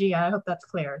RG. I hope that's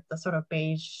clear, the sort of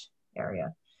beige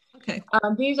area. Okay.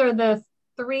 These are the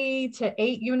 3 to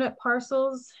 8 unit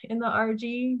parcels in the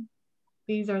RG.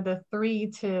 These are the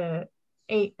 3 to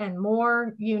 8 and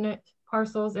more unit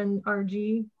parcels in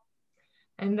RG.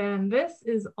 And then this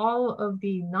is all of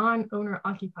the non-owner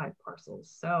occupied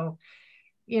parcels. So,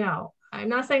 you know, I'm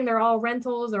not saying they're all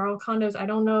rentals or all condos. I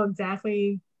don't know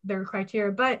exactly their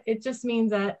criteria, but it just means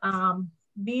that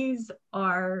these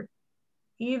are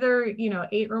either, you know,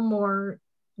 8 or more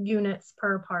units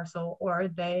per parcel, or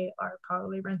they are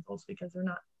probably rentals because they're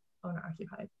not owner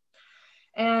occupied.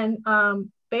 And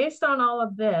based on all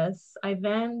of this, I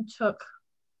then took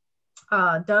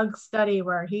Doug's study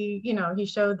where he, you know, he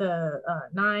showed the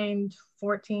 9,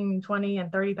 14, 20,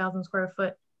 and 30,000 square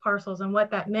foot parcels and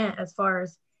what that meant as far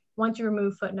as once you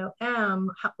remove footnote M,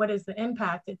 what is the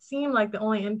impact? It seemed like the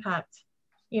only impact,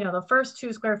 you know, the first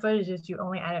 2 square footages, you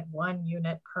only added 1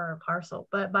 unit per parcel.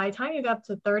 But by the time you got up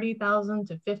to 30,000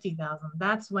 to 50,000,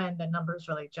 that's when the numbers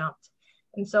really jumped.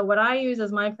 And so what I used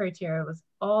as my criteria was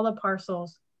all the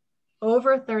parcels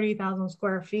over 30,000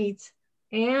 square feet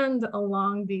and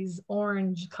along these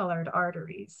orange colored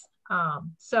arteries.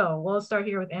 So we'll start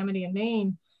here with Amity and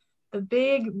Main. The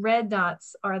big red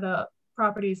dots are the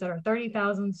properties that are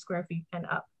 30,000 square feet and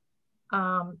up.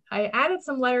 I added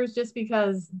some letters just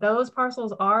because those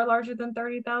parcels are larger than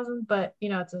 30,000, but you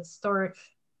know, it's a historic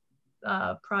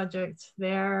project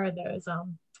there. There's a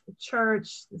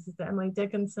church. This is the Emily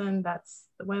Dickinson. That's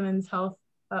the women's health,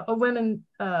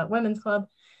 women's club.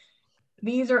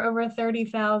 These are over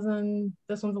 30,000.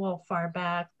 This one's a little far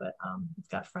back, but it's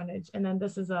got frontage. And then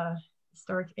this is a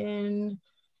historic inn,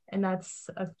 and that's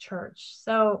a church.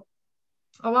 So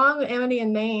along with Amity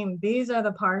and Main, these are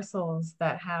the parcels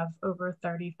that have over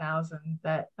 30,000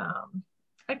 that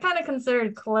I kind of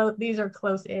considered close. These are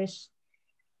close-ish.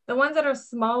 The ones that are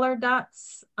smaller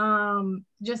dots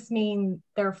just mean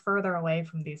they're further away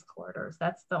from these corridors.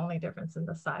 That's the only difference in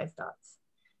the size dots.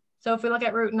 So if we look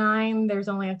at Route 9, there's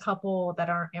only a couple that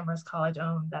aren't Amherst College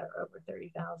owned that are over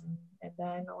 30,000. And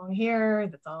then along here,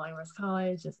 that's all Amherst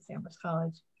College, this is Amherst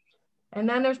College. And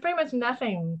then there's pretty much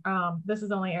nothing. This is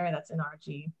the only area that's in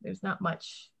RG. There's not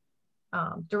much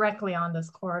directly on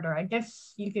this corridor. I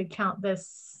guess you could count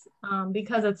this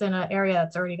because it's in an area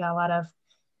that's already got a lot of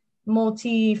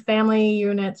multi-family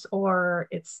units or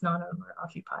it's non-owner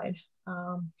occupied.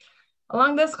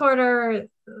 Along this corridor,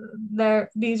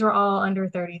 these were all under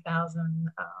 30,000.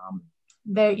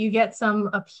 There you get some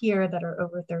up here that are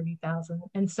over 30,000,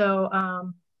 and so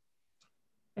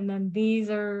and then these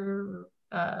are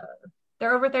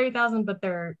they're over 30,000, but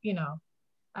they're, you know,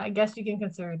 I guess you can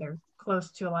consider they're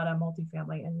close to a lot of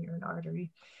multifamily and near an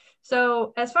artery.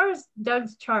 So as far as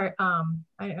Doug's chart, I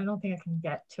don't think I can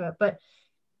get to it, but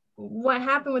what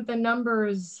happened with the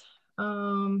numbers?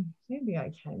 Maybe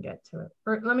I can get to it,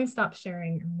 or let me stop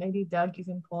sharing. Maybe Doug, you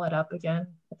can pull it up again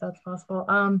if that's possible.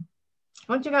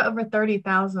 Once you got over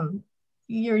 30,000,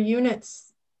 your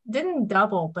units didn't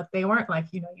double, but they weren't like,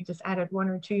 you know, you just added 1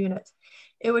 or 2 units.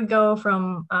 It would go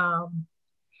from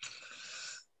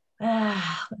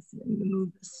let's see, let me move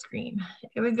the screen.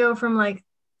 It would go from like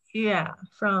yeah,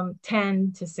 from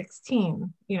 10 to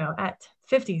 16, you know, at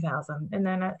 50,000. And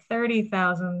then at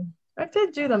 30,000, I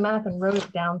did do the math and wrote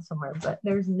it down somewhere, but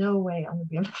there's no way I'm gonna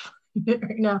be able to find it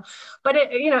right now. But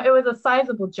it, you know, it was a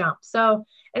sizable jump. So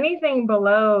anything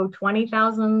below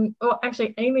 20,000, well,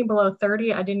 actually anything below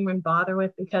 30, I didn't even bother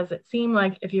with, because it seemed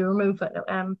like if you remove footnote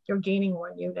M, you're gaining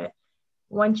 1 unit.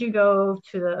 Once you go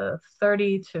to the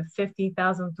 30 to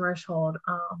 50,000 threshold,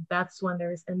 that's when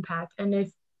there's impact. And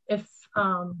if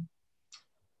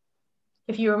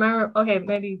you remember, okay,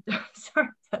 maybe, sorry,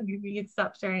 if you could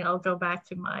stop sharing, I'll go back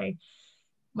to my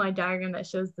diagram that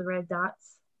shows the red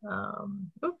dots.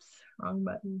 Oops, wrong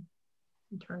button.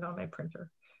 I turned on my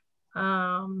printer.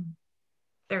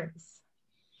 There it is.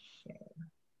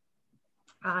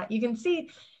 You can see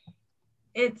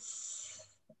it's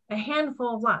a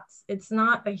handful of lots. It's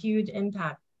not a huge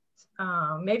impact.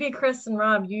 Maybe Chris and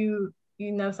Rob, you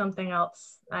know something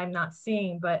else I'm not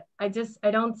seeing, but I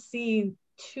don't see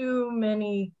too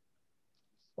many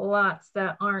lots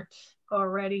that aren't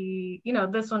already, you know,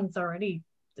 this one's already,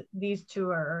 these two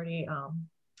are already,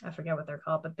 I forget what they're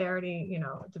called, but they're already, you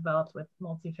know, developed with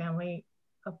multifamily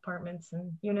apartments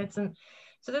and units. And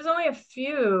so there's only a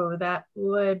few that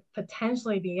would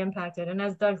potentially be impacted. And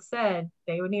as Doug said,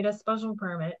 they would need a special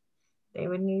permit. They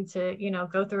would need to, you know,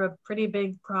 go through a pretty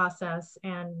big process.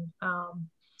 And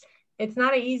it's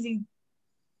not an easy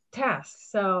task.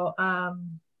 So I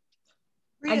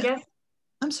guess.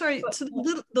 I'm sorry, so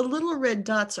the little red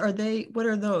dots, what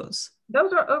are those?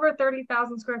 Those are over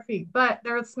 30,000 square feet, but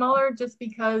they're smaller just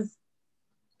because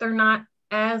they're not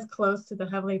as close to the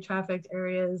heavily trafficked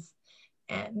areas.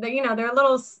 And they, you know, they're a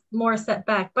little more set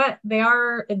back, but they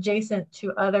are adjacent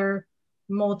to other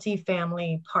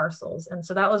multifamily parcels. And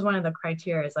so that was one of the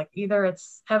criteria, is like either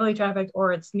it's heavily trafficked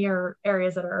or it's near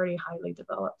areas that are already highly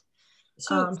developed.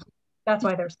 So that's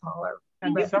why they're smaller.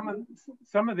 And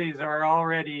some of these are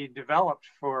already developed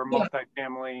for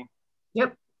multifamily.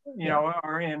 Yep. You know,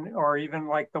 or even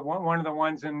like one of the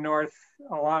ones in north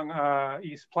along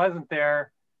East Pleasant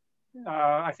there.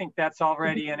 I think that's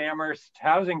already an Amherst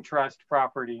Housing Trust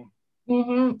property.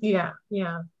 Mm-hmm. Yeah,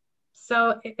 yeah.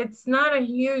 So it's not a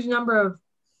huge number of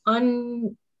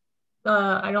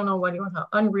I don't know what you want to call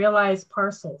unrealized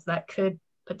parcels that could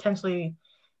potentially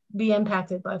be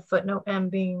impacted by footnote M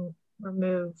being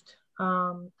removed.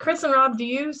 Chris and Rob, do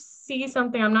you see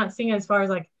something I'm not seeing as far as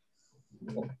like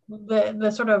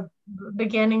the sort of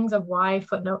beginnings of why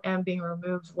footnote M being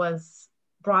removed was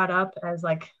brought up as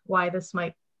like why this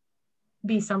might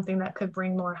be something that could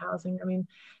bring more housing? I mean,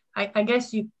 I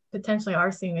guess you potentially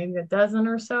are seeing maybe a dozen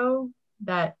or so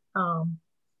that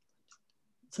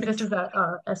this is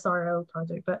a SRO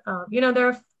project, but you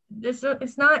know,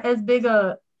 it's not as big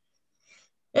a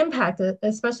impact,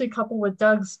 especially coupled with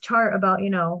Doug's chart about, you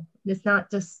know, it's not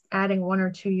just adding 1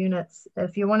 or 2 units.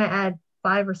 If you want to add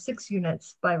 5 or 6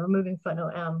 units by removing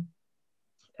footnote M,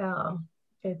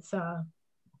 it's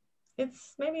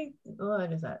maybe,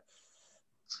 what is that,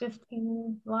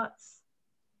 15 lots?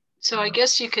 So I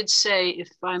guess you could say,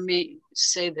 if I may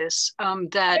say this,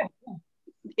 that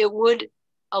it would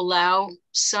allow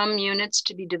some units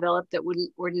to be developed that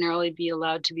wouldn't ordinarily be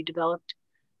allowed to be developed.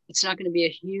 It's not going to be a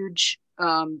huge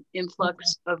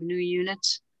influx of new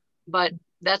units, but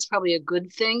that's probably a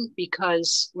good thing,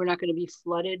 because we're not going to be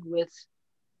flooded with,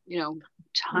 you know,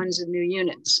 tons of new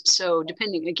units. So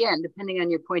depending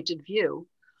on your point of view,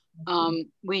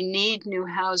 we need new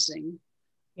housing.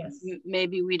 Yes.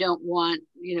 Maybe we don't want,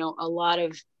 you know, a lot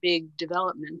of big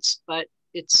developments, but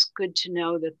it's good to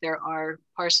know that there are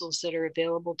parcels that are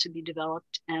available to be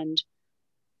developed. And,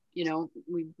 you know,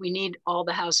 we need all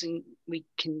the housing we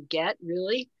can get,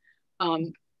 really,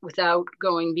 without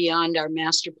going beyond our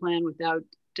master plan, without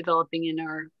developing in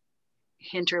our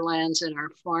hinterlands and our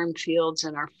farm fields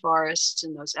and our forests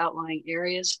and those outlying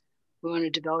areas. We want to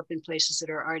develop in places that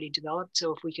are already developed.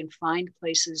 So if we can find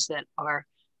places that are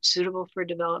suitable for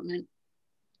development,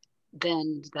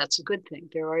 then that's a good thing.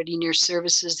 They're already near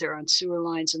services, they're on sewer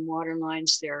lines and water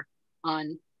lines, they're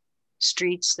on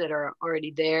streets that are already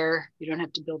there. You don't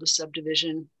have to build a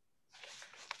subdivision.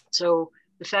 So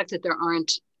the fact that there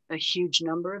aren't a huge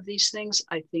number of these things,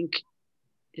 I think,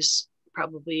 is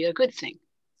probably a good thing,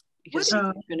 because it's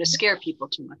not going to scare people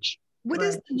too much. What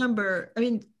is the number? I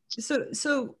mean, so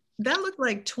that looked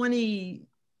like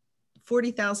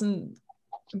 40,000.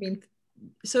 I mean,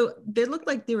 so they looked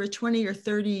like there were 20 or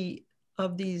 30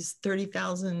 of these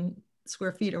 30,000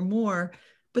 square feet or more,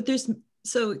 but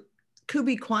so could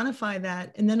we quantify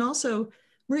that? And then also,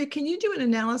 Maria, can you do an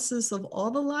analysis of all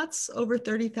the lots over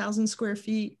 30,000 square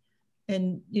feet,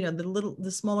 and, you know,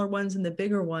 the smaller ones and the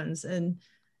bigger ones? And,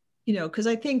 you know, because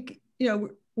I think, you know,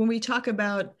 when we talk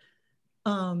about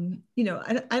you know,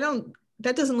 I don't,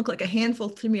 that doesn't look like a handful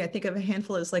to me. I think of a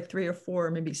handful as like 3 or 4,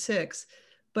 or maybe 6,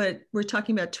 but we're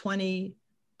talking about 20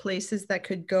 places that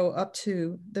could go up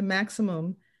to the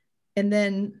maximum. And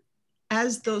then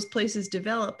as those places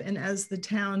develop and as the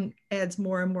town adds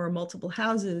more and more multiple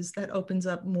houses, that opens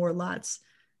up more lots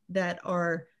that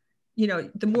are, you know,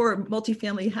 the more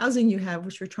multifamily housing you have,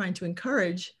 which we're trying to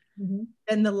encourage,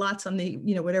 and the lots on the,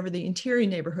 you know, whatever the interior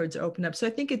neighborhoods open up. So I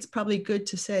think it's probably good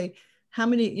to say how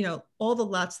many, you know, all the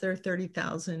lots that are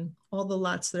 30,000, all the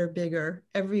lots that are bigger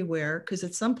everywhere, because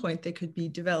at some point they could be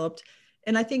developed.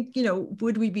 And I think, you know,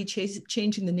 would we be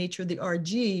changing the nature of the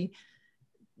RG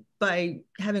by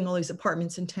having all these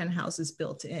apartments and 10 houses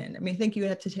built in? I mean, I think you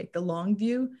have to take the long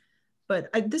view, but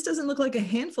this doesn't look like a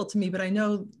handful to me, but I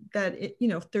know that, it, you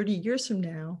know, 30 years from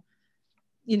now,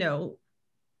 you know,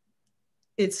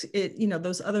 you know,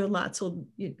 those other lots will,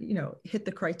 you know, hit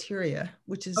the criteria,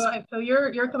 which is. Oh, so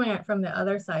you're coming at from the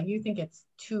other side. You think it's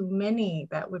too many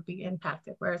that would be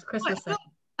impacted, whereas Chris was saying.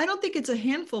 I don't think it's a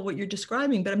handful what you're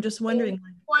describing, but I'm just wondering.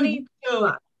 22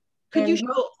 lots. Could you show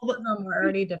most of them were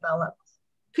already developed?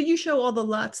 Could you show all the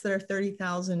lots that are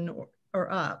 30,000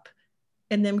 or up,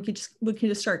 and then we can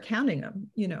just start counting them,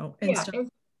 you know? And yeah,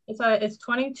 it's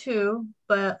 22,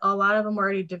 but a lot of them were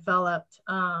already developed.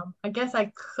 I guess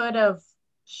I could have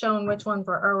shown which ones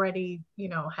were already, you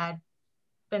know, had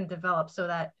been developed, so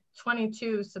that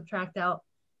 22 subtract out.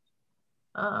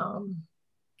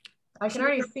 I can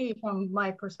already see from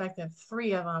my perspective,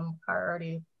 3 of them are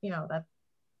already, you know, that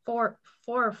 4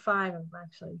 or 5 of them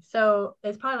actually. So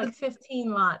it's probably like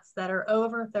 15 lots that are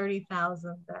over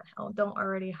 30,000 that don't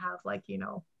already have, like, you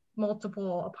know,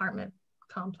 multiple apartment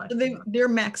complexes. They're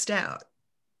maxed out,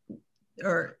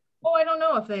 or? Oh, I don't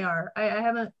know if they are. I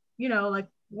haven't, you know, like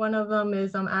one of them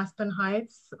is Aspen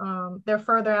Heights. They're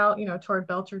further out, you know, toward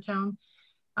Belchertown.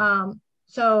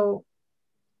 So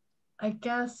I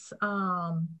guess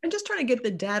I'm just trying to get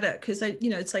the data, because you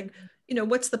know, it's like, you know,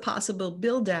 what's the possible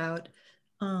build out?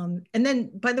 And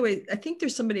then, by the way, I think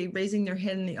there's somebody raising their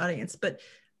hand in the audience, but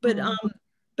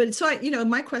so I, you know,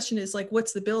 my question is like,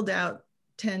 what's the build out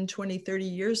 10, 20, 30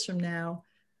 years from now?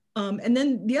 And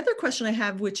then the other question I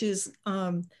have, which is,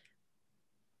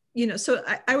 you know, so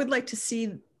I would like to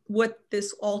see what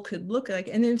this all could look like.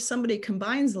 And then if somebody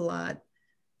combines a lot,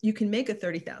 you can make a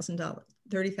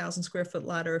 $30,000 square foot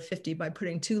lot, or a 50 by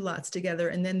putting 2 lots together.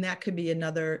 And then that could be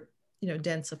another, you know,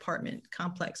 dense apartment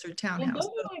complex or townhouse.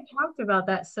 I talked about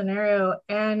that scenario,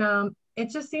 and it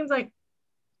just seems like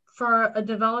for a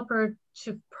developer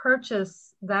to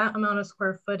purchase that amount of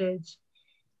square footage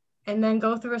and then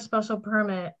go through a special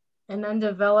permit and then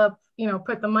develop, you know,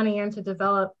 put the money in to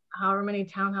develop however many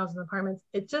townhouses and apartments,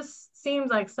 it just seems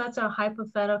like such a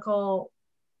hypothetical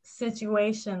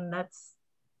situation that's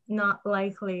not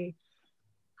likely.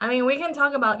 I mean, we can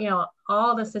talk about, you know,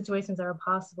 all the situations that are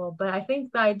possible, but I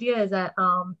think the idea is that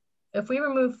if we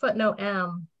remove footnote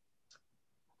M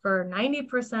for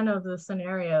 90% of the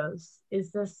scenarios,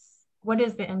 what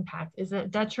is the impact? Is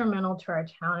it detrimental to our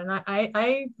town? And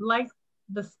I like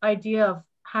this idea of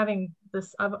having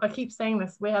this, I keep saying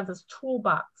this, we have this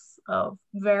toolbox of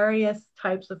various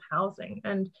types of housing.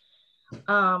 And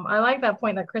I like that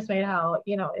point that Chris made, how,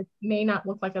 you know, it may not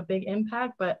look like a big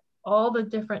impact, but all the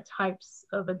different types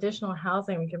of additional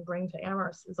housing we can bring to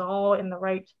Amherst is all in the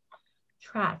right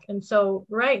track. And so,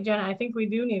 right, Jenna, I think we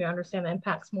do need to understand the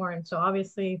impacts more. And so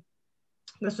obviously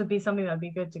this would be something that would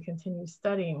be good to continue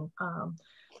studying.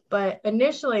 But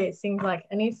initially it seems like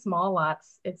any small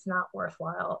lots, it's not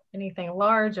worthwhile. Anything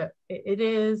large, it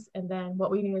is. And then what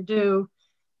we need to do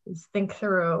is think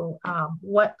through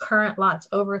what current lots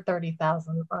over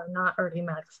 30,000 are not already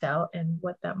maxed out and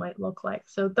what that might look like.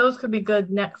 So those could be good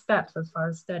next steps as far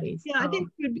as studies. Yeah, I think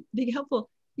it would be helpful.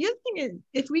 The other thing is,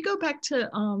 if we go back to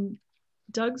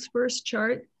Doug's first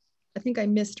chart, I think I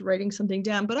missed writing something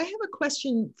down, but I have a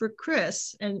question for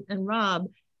Chris and Rob.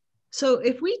 So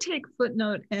if we take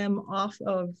footnote M off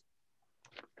of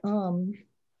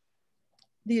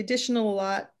the additional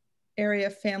lot area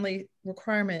family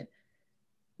requirement,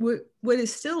 what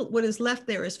is left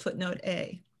there is footnote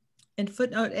A. And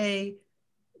footnote A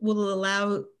will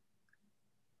allow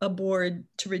a board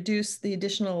to reduce the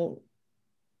additional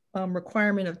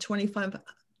requirement of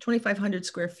 2,500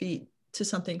 square feet to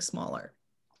something smaller,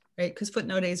 right? Because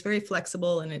footnote A is very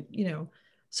flexible, and it, you know,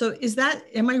 so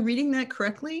am I reading that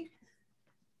correctly?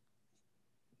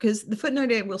 Because the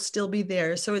footnote A will still be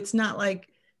there. So it's not like,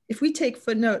 if we take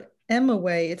footnote M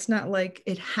away, it's not like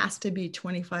it has to be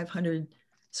 2,500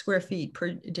 square feet per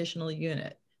additional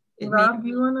unit. Rob, do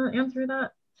you want to answer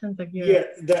that? Yeah,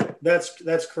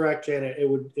 that's correct, Janet.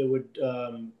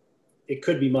 It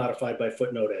could be modified by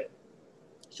footnote A.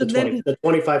 So the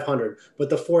 2,500, but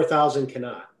the 4,000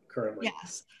 cannot currently.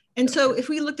 Yes. And so if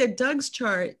we looked at Doug's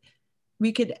chart,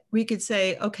 we could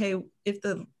say, okay, if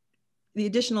the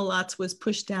additional lots was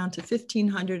pushed down to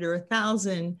 1,500 or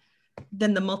 1,000,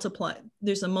 then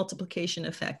there's a multiplication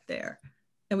effect there.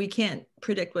 And we can't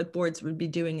predict what boards would be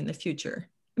doing in the future.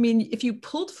 I mean, if you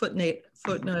pulled footnote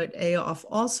A off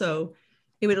also,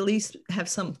 it would at least have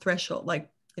some threshold, like,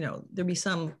 you know, there'd be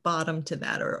some bottom to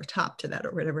that or top to that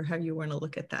or whatever, how you want to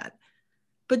look at that.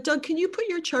 But Doug, can you put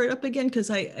your chart up again? Because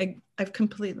I've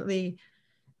completely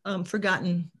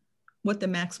forgotten what the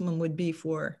maximum would be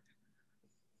for.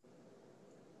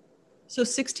 So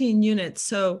 16 units.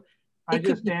 So I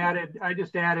just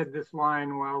added this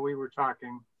line while we were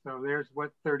talking. So there's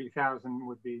what 30,000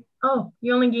 would be. Oh,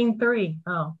 you only gained 3.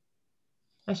 Oh,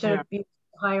 I should have used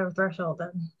a higher threshold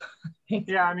then.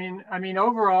 Yeah, I mean,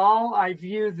 overall, I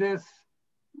view this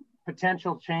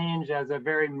potential change as a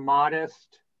very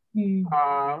modest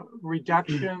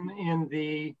reduction in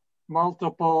the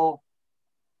multiple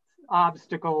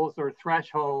obstacles or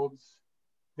thresholds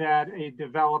that a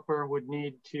developer would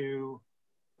need to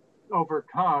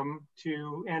overcome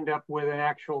to end up with an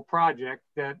actual project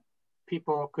that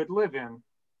people could live in.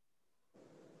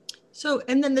 So,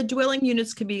 and then the dwelling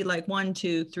units could be like 1,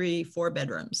 2, 3, 4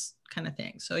 bedrooms kind of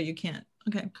thing. So you can't,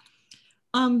 okay.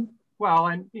 Well,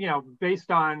 and you know,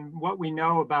 based on what we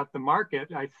know about the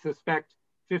market, I suspect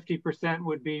 50%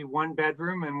 would be 1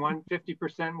 bedroom and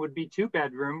 50% would be 2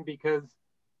 bedroom because,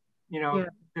 you know,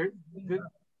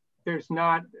 there's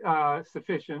not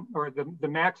sufficient, or the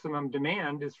maximum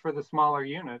demand is for the smaller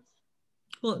units.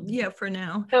 Well, yeah, for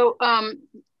now. So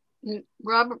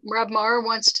Rob Maher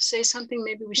wants to say something.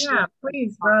 Maybe we should. Yeah,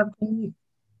 please, Rob, can you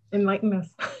enlighten us?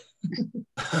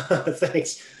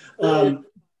 Thanks.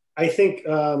 I think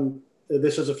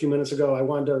this was a few minutes ago. I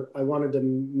wanted to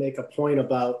make a point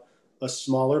about a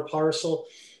smaller parcel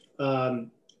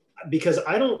because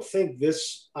I don't think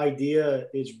this idea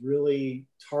is really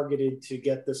targeted to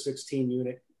get the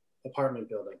 16-unit apartment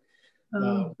building.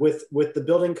 With the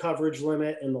building coverage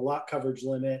limit and the lot coverage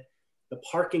limit, the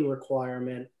parking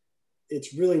requirement,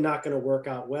 it's really not going to work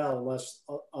out well unless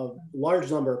a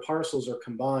large number of parcels are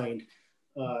combined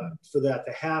for that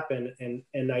to happen.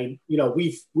 And I, you know,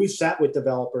 we've sat with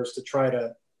developers to try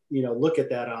to, you know, look at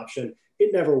that option.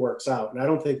 It never works out. And I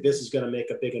don't think this is going to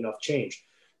make a big enough change.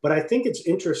 But I think it's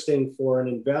interesting for an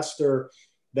investor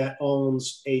that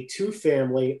owns a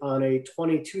 2-family on a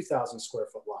 22,000 square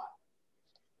foot lot.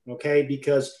 Okay,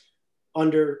 because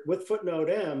with footnote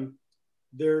M,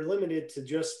 they're limited to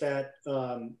just that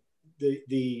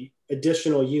the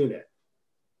additional unit.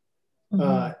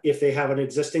 If they have an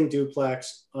existing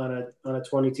duplex on a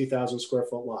 22,000 square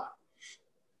foot lot.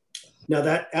 Now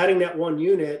that adding that 1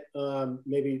 unit,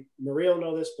 maybe Maria will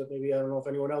know this, but maybe I don't know if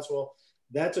anyone else will.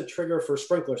 That's a trigger for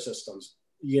sprinkler systems,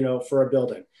 you know, for a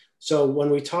building. So when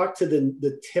we talk to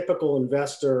the typical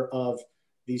investor of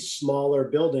these smaller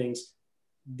buildings,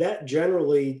 that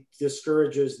generally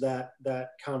discourages that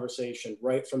conversation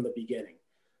right from the beginning.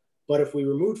 But if we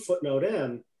remove footnote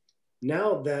M,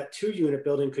 now that 2-unit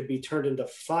building could be turned into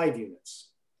 5 units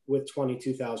with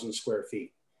 22,000 square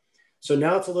feet. So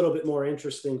now it's a little bit more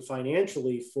interesting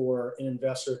financially for an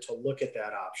investor to look at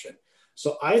that option.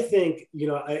 So I think, you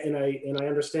know, I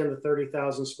understand the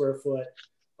 30,000 square foot,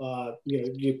 you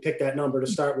know, you pick that number to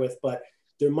start with, but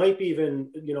there might be even,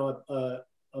 you know,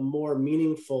 a more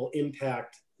meaningful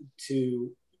impact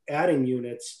to adding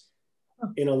units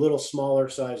in a little smaller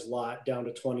size lot down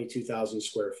to 22,000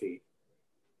 square feet.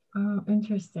 Oh,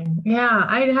 interesting. Yeah,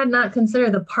 I had not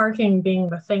considered the parking being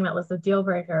the thing that was the deal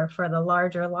breaker for the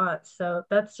larger lots. So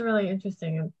that's really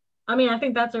interesting. I mean, I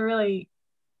think that's a really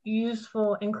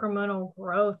useful incremental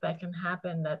growth that can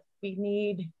happen that we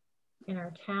need in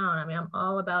our town. I mean, I'm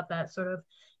all about that sort of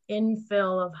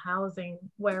infill of housing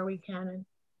where we can. And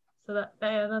so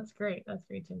that's great. That's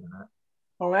great to know that.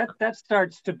 Well, that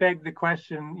starts to beg the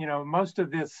question, you know, most of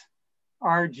this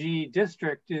RG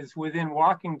district is within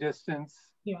walking distance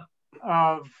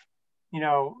of, you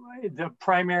know, the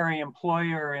primary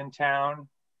employer in town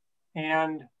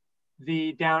and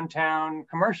the downtown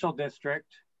commercial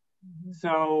district.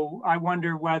 So I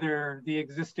wonder whether the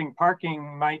existing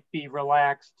parking might be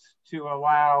relaxed to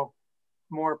allow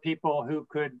more people who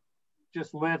could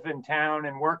just live in town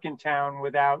and work in town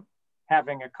without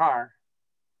having a car.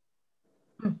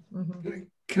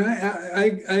 Can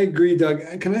I agree,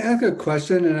 Doug. Can I ask a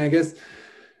question? And I guess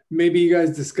maybe you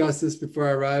guys discussed this before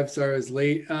I arrived, sorry I was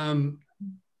late.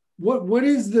 what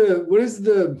is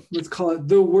the let's call it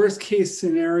the worst case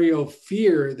scenario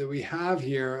fear that we have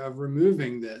here of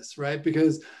removing this, right?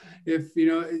 Because if, you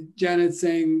know, Janet's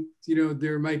saying, you know,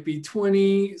 there might be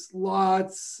 20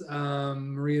 lots,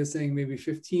 Maria's saying maybe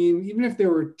 15, even if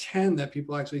there were 10 that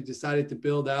people actually decided to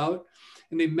build out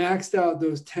and they maxed out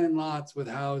those 10 lots with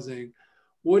housing,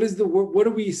 what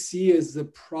do we see as the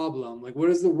problem? Like, what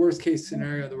is the worst case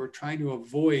scenario that we're trying to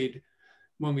avoid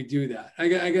when we do that? I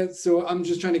guess, so I'm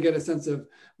just trying to get a sense of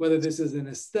whether this is an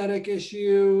aesthetic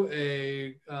issue,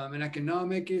 an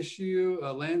economic issue,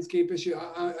 a landscape issue.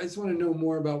 I just want to know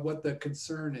more about what the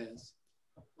concern is.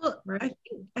 Well,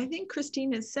 I think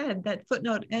Christine has said that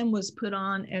footnote M was put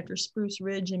on after Spruce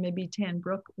Ridge and maybe Tan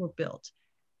Brook were built.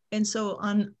 And so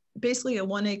on basically a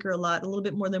 1 acre lot, a little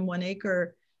bit more than 1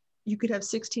 acre, you could have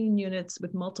 16 units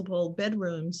with multiple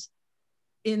bedrooms.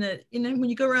 When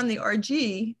you go around the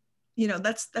RG, you know,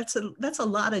 that's a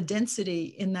lot of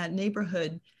density in that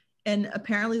neighborhood. And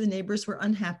apparently the neighbors were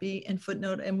unhappy and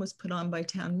footnote M was put on by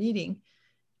town meeting.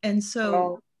 And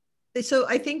so,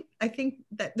 I think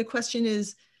that the question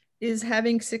is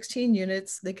having 16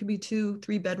 units, they could be 2,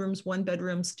 3 bedrooms, 1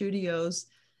 bedroom studios,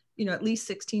 you know, at least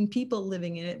 16 people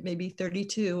living in it, maybe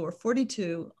 32 or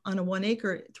 42 on a 1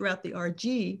 acre throughout the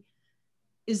RG.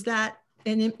 Is that,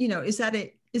 and you know, is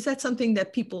that something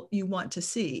that you want to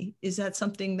see? Is that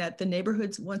something that the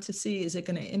neighborhoods want to see? Is it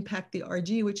going to impact the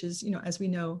RG, which is, you know, as we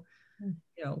know,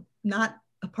 you know, not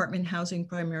apartment housing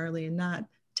primarily and not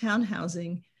town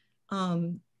housing.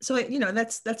 So, you know,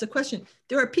 that's a question.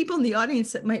 There are people in the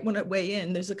audience that might want to weigh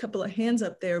in. There's a couple of hands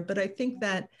up there, but I think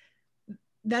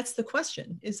that's the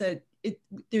question, is that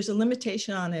there's a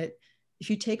limitation on it.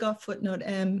 If you take off footnote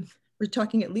M, we're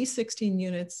talking at least 16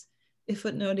 units. If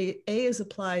footnote A is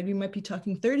applied, we might be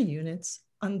talking 30 units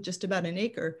on just about an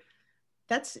acre.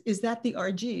 Is that the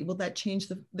RG? Will that change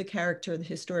the character, the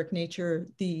historic nature?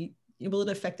 Will it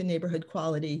affect the neighborhood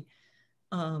quality?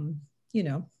 You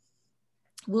know,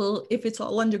 if it's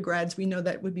all undergrads, we know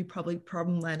that would be probably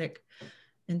problematic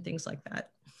and things like that.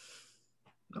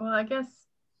 Well, I guess,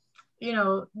 you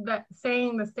know, that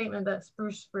saying the statement that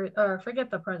Spruce Ridge, or forget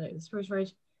the project, Spruce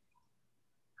Ridge,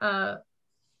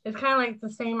 it's kind of like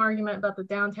the same argument about the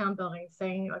downtown buildings,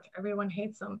 saying like everyone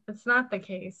hates them. It's not the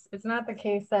case. It's not the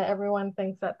case that everyone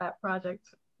thinks that project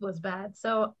was bad.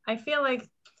 So I feel like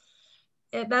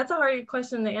that's a hard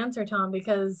question to answer, Tom,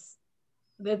 because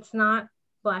it's not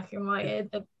black and white.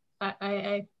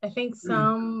 I think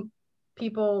some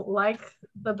people like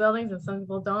the buildings and some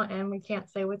people don't, and we can't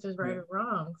say which is right or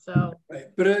wrong. So right,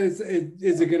 but is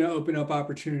it going to open up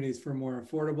opportunities for more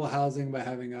affordable housing by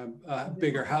having a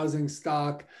bigger housing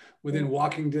stock within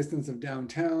walking distance of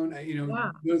downtown? You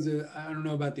know, those are, I don't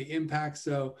know about the impact.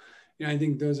 So, you know, I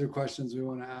think those are questions we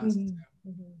want to ask.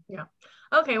 Yeah.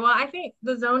 Okay. Well, I think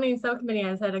the zoning subcommittee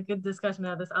has had a good discussion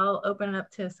about this. I'll open it up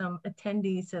to some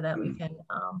attendees so that we can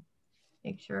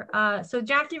make sure. So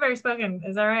Jackie, you've already spoken.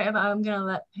 Is that right? I'm going to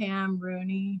let Pam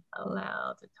Rooney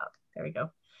allow to talk. There we go.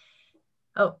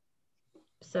 Oh,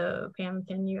 so Pam,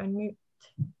 can you unmute?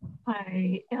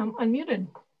 I am unmuted.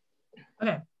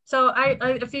 Okay. So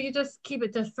if you could just keep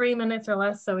it to 3 minutes or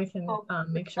less so we can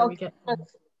make sure we get.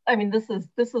 I mean, this is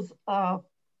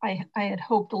I had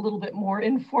hoped a little bit more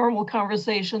informal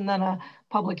conversation than a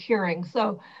public hearing.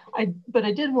 So but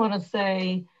I did want to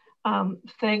say,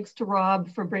 thanks to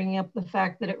Rob for bringing up the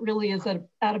fact that it really is at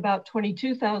about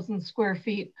 22,000 square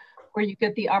feet where you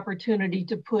get the opportunity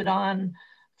to put on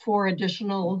 4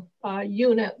 additional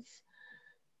units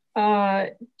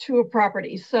to a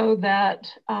property, so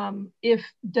that if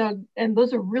Doug, and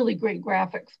those are really great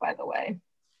graphics, by the way,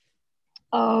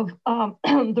 of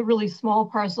the really small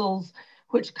parcels,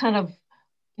 which kind of,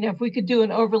 you know, if we could do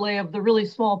an overlay of the really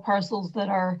small parcels that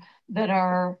are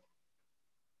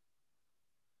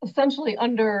essentially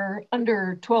under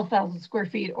 12,000 square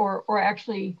feet, or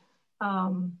actually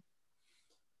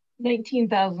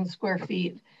 19,000 square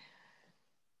feet,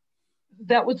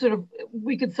 that would sort of,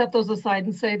 we could set those aside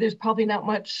and say there's probably not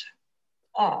much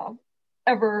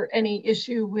ever any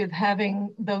issue with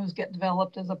having those get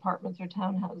developed as apartments or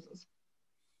townhouses.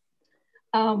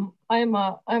 I'm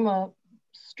a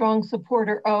strong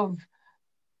supporter of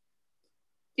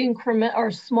increment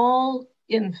or small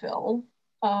infill.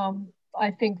 I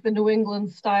think the New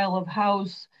England style of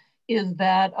house is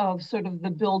that of sort of the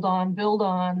build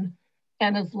on,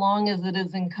 and as long as it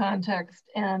is in context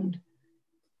and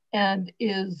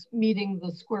is meeting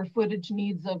the square footage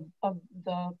needs of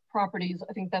the properties,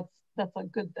 I think that's a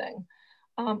good thing.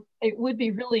 It would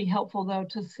be really helpful though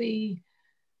to see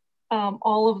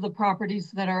all of the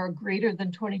properties that are greater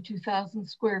than 22,000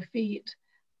 square feet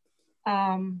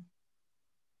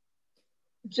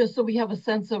just so we have a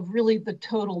sense of really the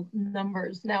total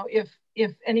numbers. Now, if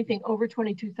anything over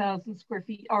 22,000 square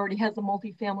feet already has a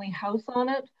multifamily house on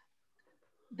it,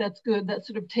 that's good. That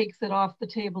sort of takes it off the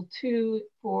table too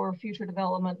for future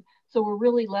development. So we're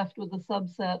really left with a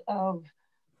subset of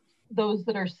those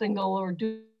that are single or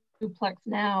duplex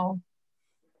now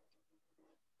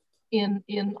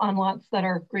on lots that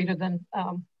are greater than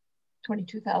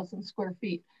 22,000 square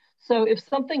feet. So if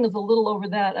something is a little over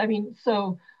that, I mean,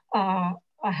 so a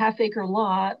half-acre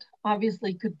lot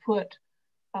obviously could put,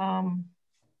 you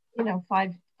know,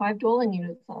 five dwelling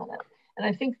units on it. And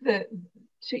I think that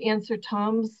to answer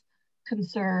Tom's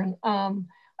concern,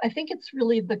 I think it's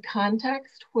really the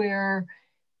context where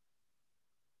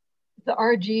the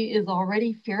RG is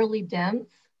already fairly dense,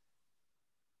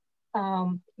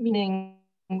 meaning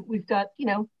we've got, you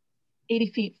know,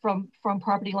 80 feet from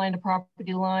property line to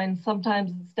property line.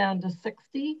 Sometimes it's down to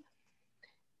 60.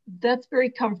 That's very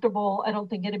comfortable. I don't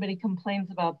think anybody complains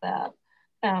about that.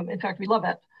 In fact, we love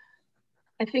it.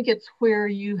 I think it's where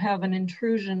you have an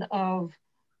intrusion of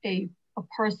a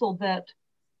parcel that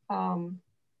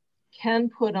can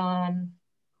put on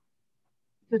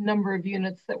the number of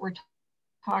units that we're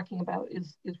talking about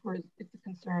is where it's a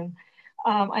concern.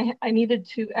 I needed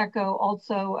to echo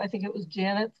also, I think it was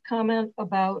Janet's comment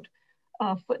about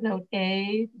footnote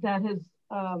A that has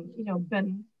you know,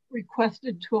 been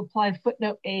requested to apply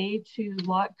footnote A to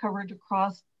lot coverage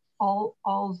across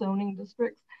all zoning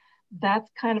districts. That's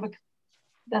kind of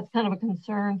a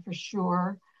concern for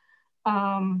sure.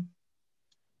 And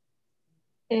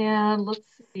let's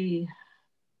see.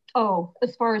 Oh,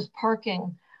 as far as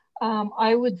parking,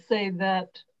 I would say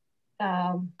that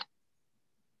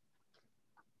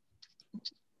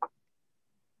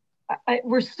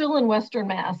we're still in Western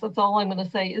Mass. That's all I'm going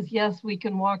to say is yes, we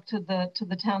can walk to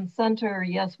the town center.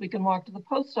 Yes, we can walk to the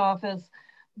post office,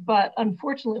 but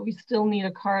unfortunately, we still need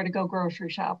a car to go grocery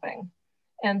shopping.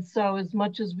 And so, as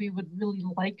much as we would really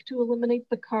like to eliminate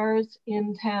the cars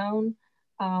in town,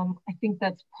 I think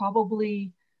that's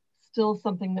probably still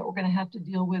something that we're going to have to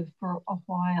deal with for a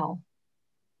while.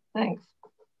 Thanks.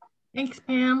 Thanks,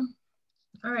 Pam.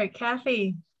 All right,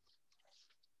 Kathy.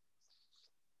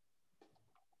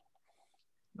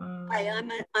 Hi,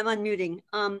 I'm unmuting.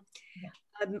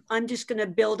 I'm just going to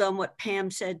build on what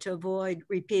Pam said to avoid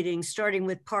repeating, starting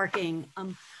with parking.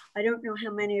 I don't know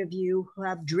how many of you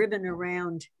have driven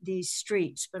around these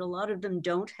streets, but a lot of them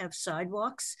don't have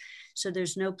sidewalks. So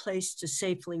there's no place to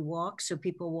safely walk. So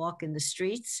people walk in the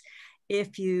streets.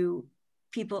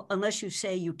 Unless you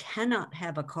say you cannot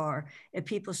have a car, if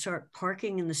people start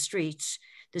parking in the streets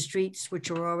which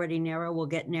are already narrow will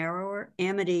get narrower.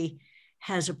 Amity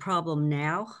has a problem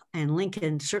now, and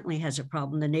Lincoln certainly has a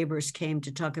problem. The neighbors came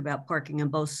to talk about parking on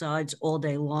both sides all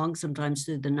day long, sometimes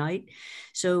through the night.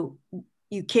 So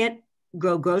you can't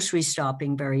go grocery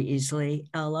shopping very easily.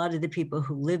 A lot of the people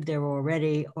who live there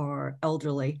already are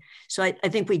elderly. So I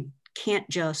think we can't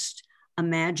just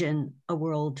imagine a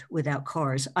world without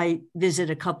cars. I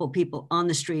visit a couple people on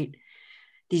these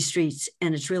streets,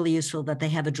 and it's really useful that they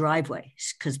have a driveway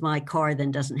because my car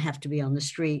then doesn't have to be on the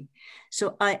street.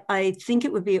 So I think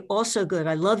it would be also good.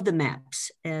 I love the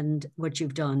maps and what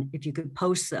you've done, if you could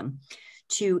post them,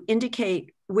 to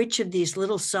indicate which of these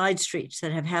little side streets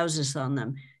that have houses on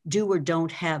them do or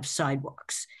don't have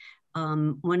sidewalks.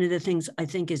 One of the things I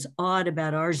think is odd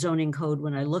about our zoning code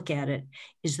when I look at it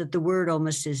is that the word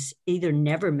almost is either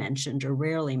never mentioned or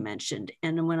rarely mentioned.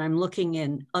 And when I'm looking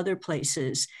in other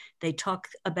places, they talk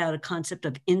about a concept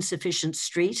of insufficient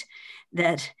street,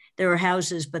 that there are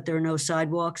houses, but there are no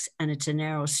sidewalks and it's a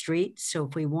narrow street. So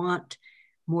if we want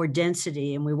more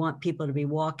density and we want people to be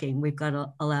walking, we've got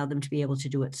to allow them to be able to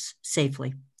do it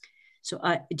safely. So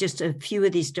just a few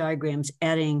of these diagrams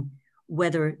adding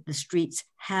whether the streets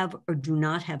have or do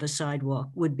not have a sidewalk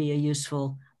would be a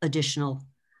useful additional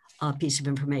piece of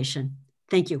information.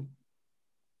 Thank you.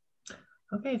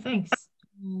 Okay, thanks.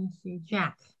 Let's see,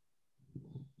 Jack.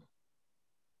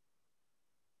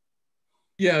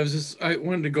 Yeah, I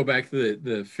wanted to go back to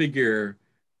the figure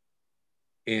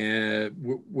and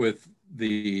with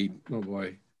the, oh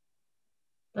boy.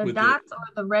 The dots or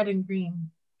the red and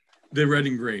green? The red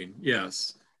and green,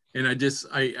 yes. And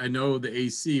I know the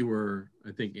AC were,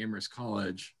 I think, Amherst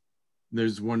College.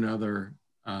 There's one other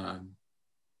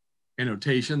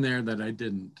annotation there that I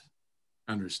didn't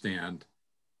understand.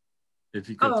 If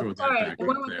you could throw that back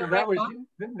up there.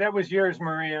 That was yours,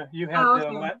 Maria. You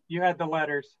had you had the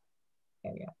letters.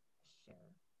 Okay, yeah, sure.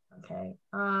 Okay.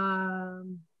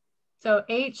 So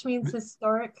H means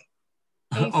historic.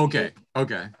 AC.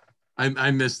 Okay.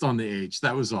 I missed on the H.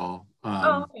 That was all.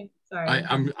 Okay. Sorry.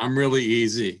 I'm really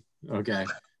easy. Okay.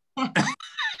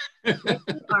 Yes,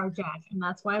 you are, Jack, and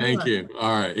that's why we Thank love you. All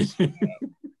right.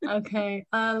 Okay,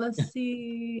 let's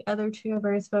see. Other two have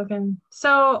already spoken.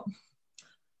 So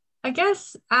I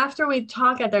guess after we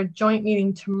talk at their joint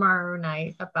meeting tomorrow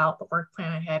night about the work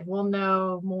plan ahead, we'll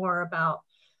know more about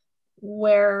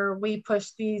where we push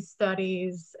these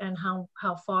studies and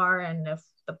how far, and if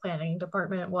the planning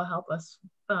department will help us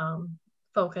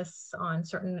focus on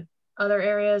certain other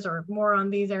areas or more on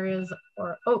these areas,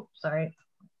 or, oh, sorry.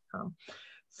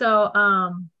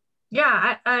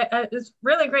 Yeah, it's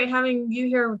really great having you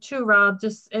here too, Rob,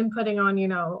 just inputting on, you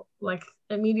know, like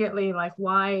immediately, like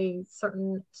why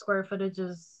certain square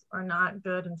footages are not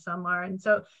good and some are. And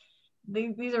so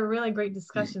these are really great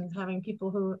discussions, having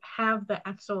people who have the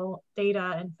actual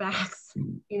data and facts,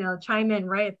 you know, chime in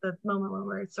right at the moment when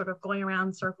we're sort of going around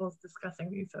in circles discussing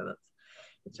these. So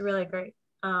it's really great.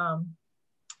 I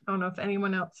don't know if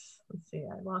anyone else, let's see,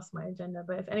 I lost my agenda,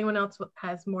 but if anyone else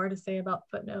has more to say about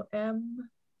footnote M.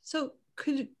 So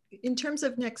could, in terms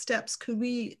of next steps, could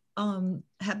we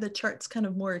have the charts kind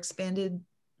of more expanded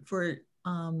for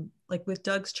like with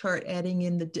Doug's chart, adding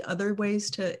in the other ways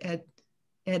to add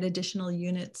additional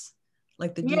units,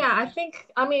 like the I think,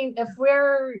 I mean, if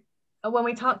when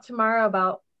we talk tomorrow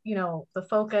about, you know, the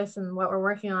focus and what we're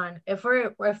working on, if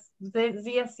the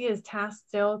ZSC is tasked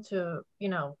still to, you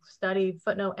know, study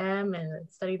footnote M and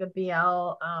study the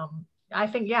BL, I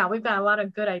think, yeah, we've got a lot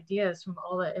of good ideas from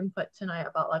all the input tonight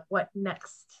about like what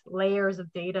next layers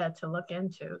of data to look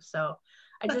into. So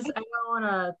I don't want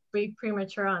to be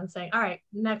premature on saying, all right,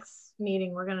 next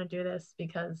meeting, we're going to do this,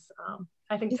 because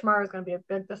I think tomorrow is going to be a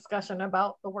big discussion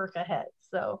about the work ahead.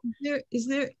 So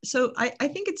so I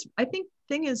think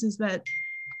thing is that,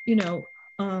 you know,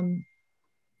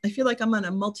 I feel like I'm on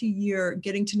a multi-year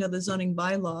getting to know the zoning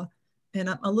bylaw, and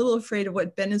I'm a little afraid of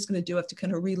what Ben is going to do. I have to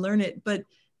kind of relearn it. But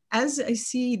as I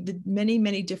see the many,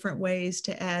 many different ways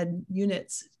to add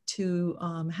units to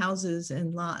houses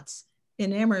and lots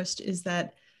in Amherst, is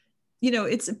that, you know,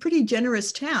 it's a pretty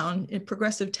generous town, a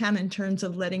progressive town in terms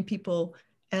of letting people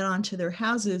add on to their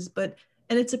houses, and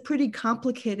it's a pretty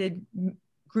complicated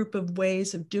group of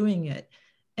ways of doing it.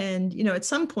 And, you know, at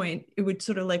some point it would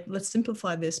sort of like, let's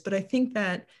simplify this. But I think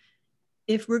that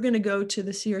if we're going to go to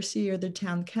the CRC or the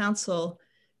town council,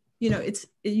 you know,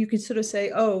 you could sort of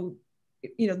say, oh,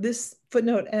 you know, this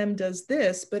footnote M does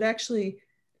this, but actually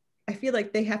I feel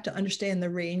like they have to understand the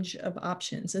range of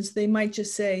options. And so they might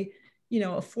just say, you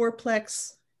know, a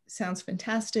 4-plex sounds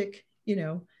fantastic, you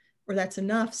know, or that's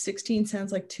enough. 16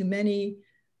 sounds like too many.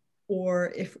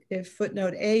 Or if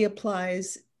footnote A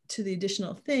applies to the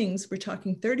additional things, we're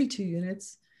talking 32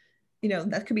 units, you know,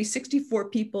 that could be 64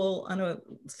 people on a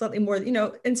slightly more, you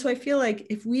know. And so I feel like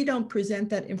if we don't present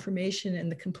that information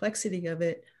and the complexity of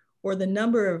it, or the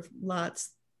number of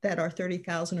lots that are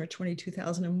 30,000 or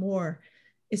 22,000 or more,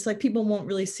 it's like people won't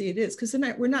really see it is, because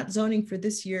we're not zoning for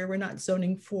this year. We're not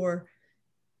zoning for,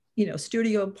 you know,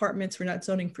 studio apartments. We're not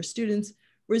zoning for students.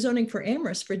 We're zoning for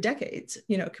Amherst for decades.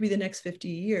 You know, it could be the next 50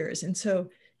 years. And so,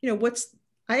 you know,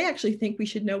 I actually think we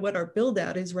should know what our build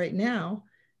out is right now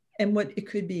and what it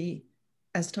could be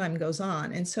as time goes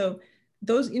on. And so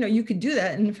those, you know, you could do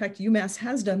that. And in fact, UMass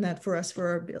has done that for us for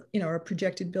our, you know, our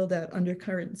projected build out under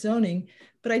current zoning.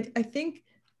 But I think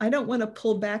I don't want to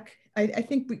pull back. I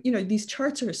think, you know, these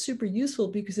charts are super useful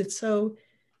because it's so,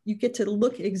 you get to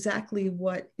look exactly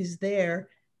what is there.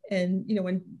 And, you know,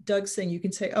 when Doug's saying, you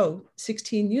can say, oh,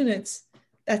 16 units,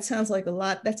 that sounds like a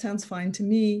lot. That sounds fine to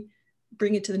me.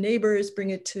 Bring it to the neighbors, bring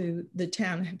it to the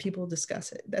town, and people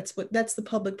discuss it. That's the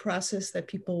public process that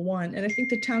people want. And I think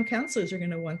the town councilors are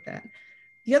going to want that.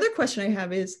 The other question I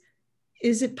have is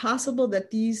it possible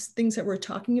that these things that we're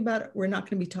talking about, we're not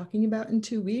going to be talking about in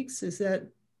 2 weeks? Is that?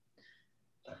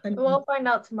 We'll find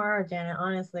out tomorrow, Janet,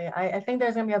 honestly. I think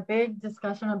there's going to be a big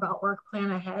discussion about work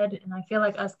plan ahead. And I feel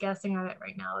like us guessing at it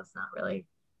right now is not really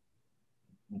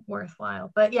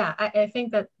worthwhile. But yeah, I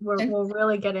think that we'll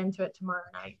really get into it tomorrow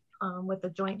night with the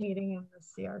joint meeting and the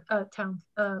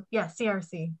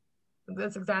CRC.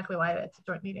 That's exactly why it's a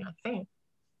joint meeting, I think.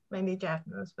 Maybe Jack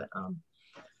knows,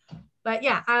 but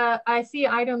yeah, I see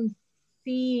item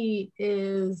C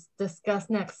is discuss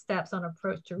next steps on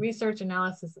approach to research,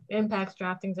 analysis of impacts,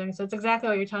 drafting, zoning. So it's exactly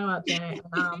what you're talking about, Janet.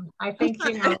 I think,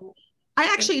 you know, I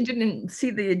actually didn't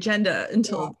see the agenda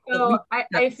until. Yeah. So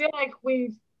I feel like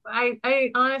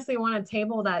I honestly want to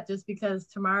table that just because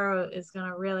tomorrow is going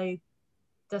to really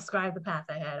describe the path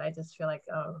ahead. I just feel like,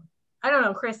 oh, I don't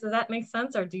know, Chris, does that make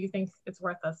sense, or do you think it's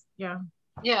worth us? Yeah.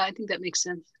 Yeah, I think that makes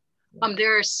sense.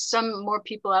 There are some more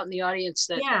people out in the audience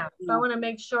that. Yeah, so I want to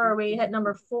make sure we hit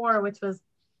number 4, which was,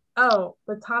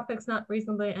 the topic's not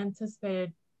reasonably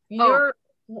anticipated. Your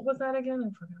What was that again? I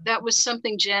forgot. That was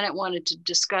something Janet wanted to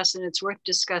discuss, and it's worth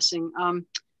discussing.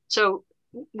 So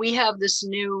we have this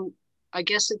new, I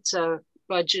guess it's a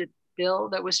budget bill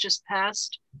that was just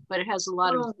passed, but it has a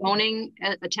lot of zoning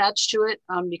attached to it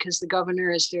because the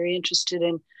governor is very interested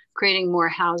in creating more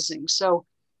housing. So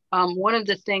one of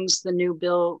the things the new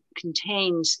bill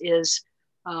contains is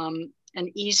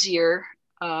an easier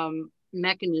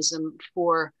mechanism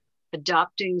for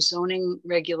adopting zoning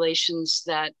regulations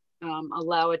that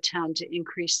allow a town to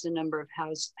increase the number of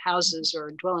houses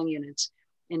or dwelling units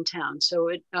in town. So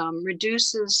it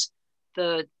reduces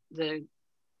the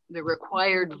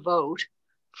required vote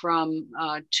from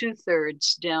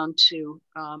 2/3 down to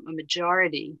a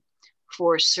majority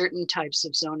for certain types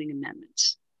of zoning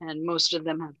amendments. And most of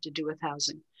them have to do with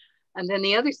housing. And then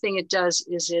the other thing it does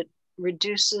is it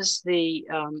reduces the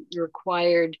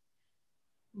required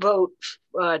vote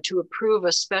to approve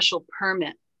a special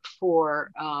permit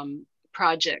for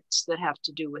projects that have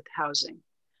to do with housing.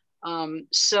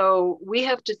 So we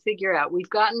have to figure out, we've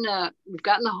gotten the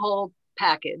whole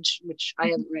package, which I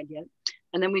haven't read yet.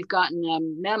 And then we've gotten a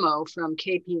memo from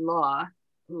KP Law,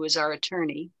 who is our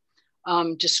attorney,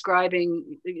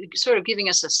 describing, sort of giving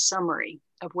us a summary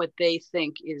of what they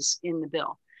think is in the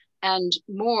bill. And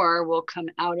more will come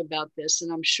out about this.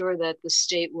 And I'm sure that the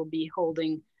state will be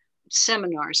holding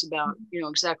seminars about,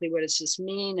 exactly what does this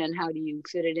mean and how do you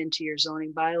fit it into your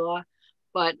zoning bylaw.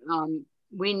 But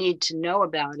we need to know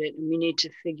about it, and we need to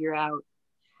figure out,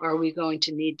 are we going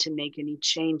to need to make any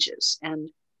changes?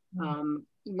 And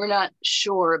we're not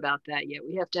sure about that yet.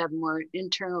 We have to have more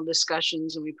internal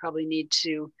discussions, and we probably need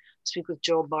to speak with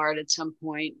Joel Bard at some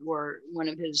point, or one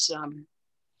of his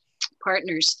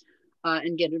partners,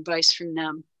 and get advice from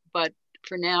them. But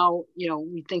for now,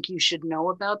 we think you should know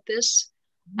about this,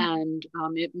 and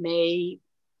it may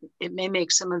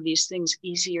make some of these things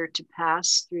easier to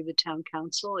pass through the town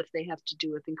council if they have to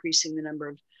do with increasing the number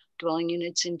of dwelling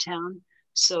units in town.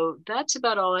 So that's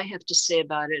about all I have to say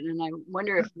about it. And I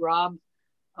wonder if Rob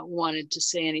wanted to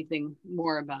say anything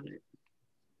more about it.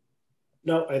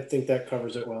 No, I think that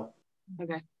covers it well.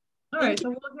 Okay. All right, so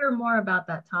we'll hear more about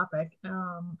that topic,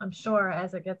 I'm sure,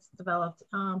 as it gets developed.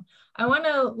 I want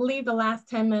to leave the last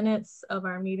 10 minutes of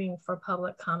our meeting for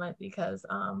public comment because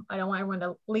I don't want everyone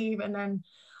to leave and then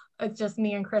it's just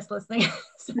me and Chris listening.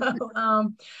 So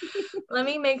let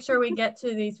me make sure we get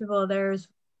to these people. There's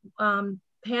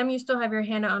Pam, you still have your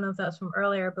hand. I don't know if that's from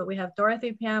earlier, but we have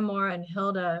Dorothy, Pam, Moore, and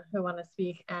Hilda who want to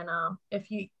speak. And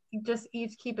if you just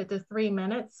each keep it to 3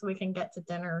 minutes, so we can get to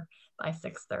dinner by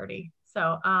 6:30.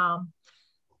 So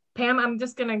Pam, I'm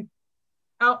just gonna,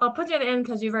 I'll put it in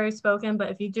because you've already spoken,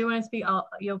 but if you do want to speak,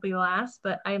 you'll be last.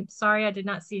 But I'm sorry, I did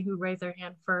not see who raised their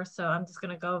hand first, so I'm just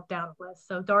gonna go down the list.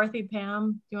 So Dorothy,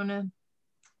 Pam, do you wanna,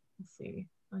 let's see,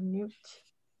 unmute?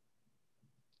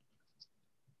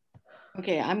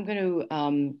 Okay, I'm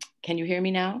gonna, can you hear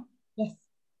me now? Yes.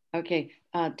 Okay,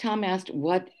 Tom asked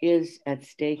what is at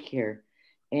stake here.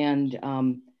 And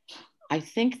I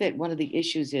think that one of the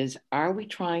issues is, are we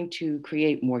trying to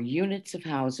create more units of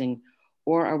housing,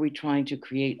 or are we trying to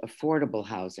create affordable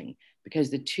housing? Because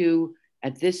the two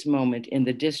at this moment in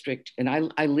the district, and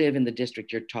I live in the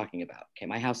district you're talking about, okay,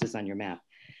 my house is on your map.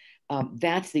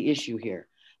 That's the issue here.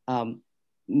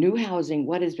 New housing,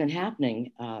 what has been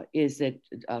happening is that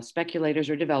speculators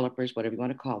or developers, whatever you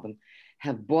want to call them,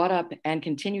 have bought up and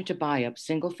continue to buy up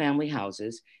single family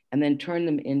houses and then turn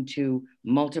them into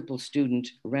multiple student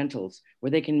rentals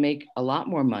where they can make a lot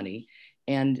more money.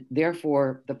 And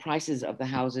therefore the prices of the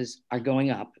houses are going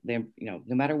up. They're, no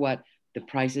matter what, the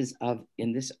prices of,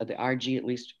 in this, the RG, at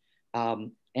least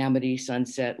Amity,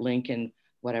 Sunset, Lincoln,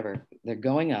 whatever, they're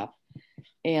going up.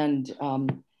 And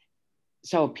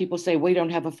so people say, we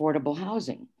don't have affordable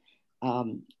housing.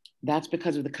 That's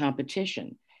because of the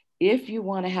competition. If you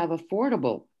want to have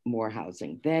affordable more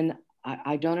housing, then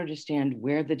I don't understand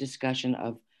where the discussion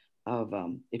of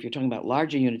if you're talking about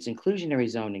larger units, inclusionary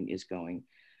zoning is going.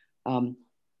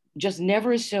 Just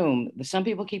never assume, some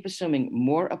people keep assuming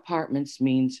more apartments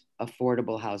means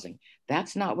affordable housing.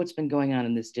 That's not what's been going on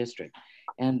in this district.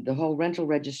 And the whole rental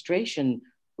registration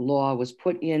law was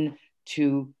put in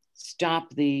to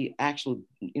stop the actual,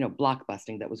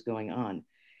 blockbusting that was going on.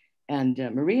 And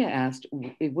Maria asked,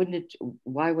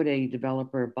 why would a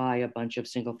developer buy a bunch of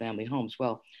single family homes?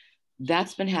 Well,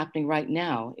 that's been happening right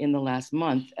now in the last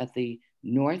month at the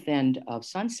north end of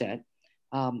Sunset.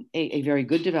 A very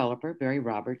good developer, Barry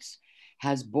Roberts,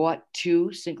 has bought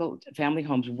 2 single family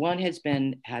homes. One has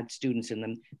had students in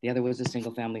them. The other was a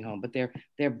single family home, but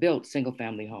they're built single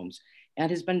family homes,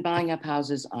 and has been buying up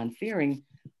houses on Fearing.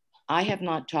 I have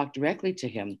not talked directly to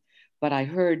him, But I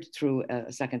heard through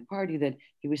a second party that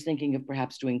he was thinking of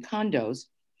perhaps doing condos,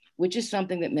 which is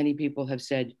something that many people have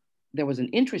said there was an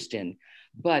interest in,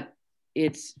 but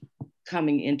it's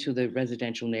coming into the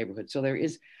residential neighborhood. So there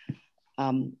is,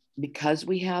 because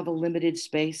we have a limited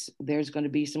space, there's going to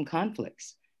be some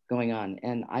conflicts going on.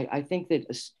 And I think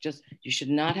that just, you should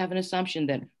not have an assumption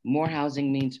that more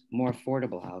housing means more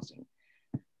affordable housing.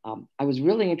 I was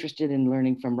really interested in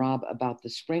learning from Rob about the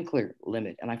sprinkler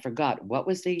limit, and I forgot, what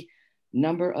was the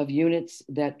number of units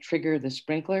that trigger the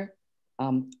sprinkler?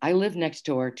 I live next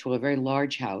door to a very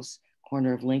large house,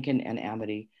 corner of Lincoln and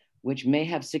Amity, which may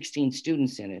have 16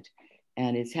 students in it.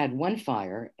 And it's had one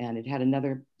fire and it had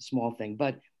another small thing,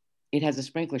 but it has a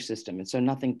sprinkler system. And so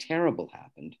nothing terrible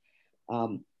happened.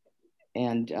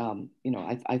 You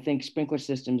know, I think sprinkler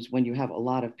systems, when you have a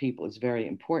lot of people, is very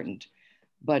important.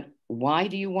 But why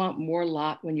do you want more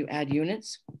lot when you add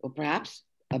units? Well, perhaps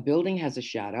a building has a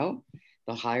shadow.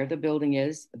 The higher the building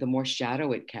is, the more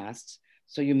shadow it casts.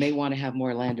 So you may want to have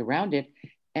more land around it.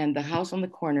 And the house on the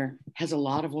corner has a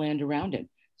lot of land around it.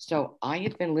 So I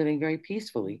have been living very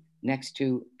peacefully next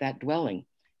to that dwelling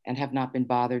and have not been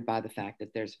bothered by the fact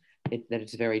that that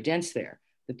it's very dense there.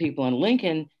 The people in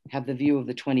Lincoln have the view of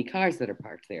the 20 cars that are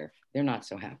parked there. They're not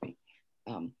so happy.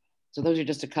 So those are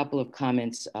just a couple of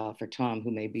comments for Tom,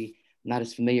 who may be not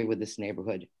as familiar with this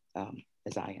neighborhood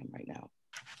as I am right now.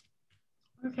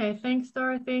 Okay, thanks,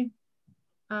 Dorothy.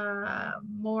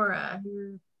 Maura,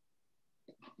 you're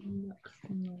next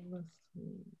on the list.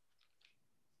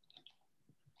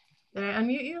 Did I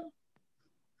unmute you?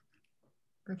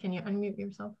 Or can you unmute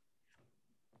yourself?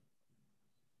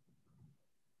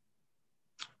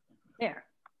 There.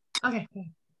 Okay.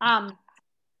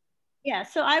 Yeah,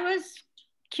 so I was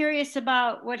curious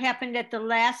about what happened at the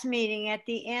last meeting. At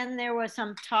the end, there was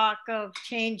some talk of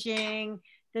changing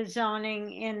the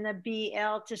zoning in the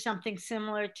BL to something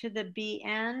similar to the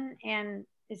BN. And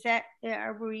is that,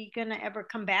 are we gonna ever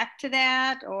come back to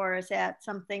that? Or is that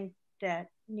something that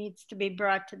needs to be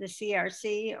brought to the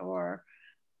CRC, or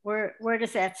where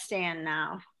does that stand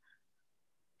now?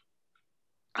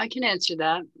 I can answer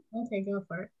that. Okay, go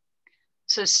for it.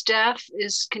 So staff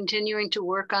is continuing to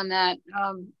work on that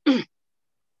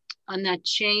on that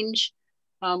change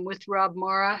with Rob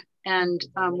Mora, and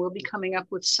we'll be coming up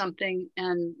with something,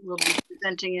 and we'll be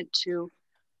presenting it to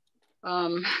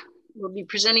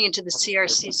the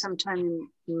CRC sometime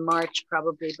in March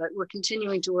probably, but we're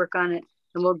continuing to work on it,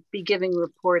 and we'll be giving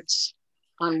reports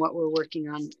on what we're working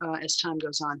on as time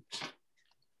goes on.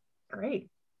 Great.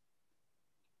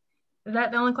 Is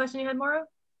that the only question you had, Maura?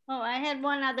 Oh, I had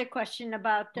one other question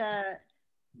about that.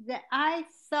 I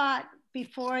thought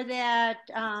before that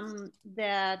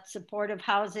that supportive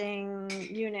housing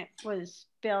unit was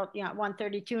built, you know, at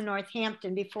 132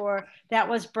 Northampton, before that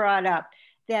was brought up,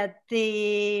 that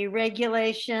the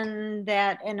regulation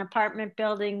that an apartment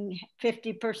building,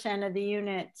 50% of the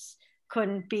units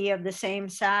couldn't be of the same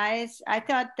size. I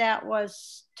thought that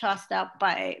was tossed out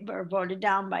by, or voted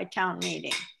down by town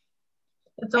meeting.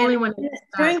 It's only when the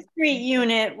Spring Street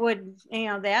unit would, you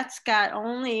know, that's got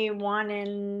only one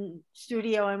in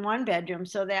studio and one bedroom.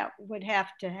 So that would have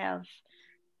to have,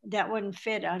 that wouldn't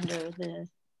fit under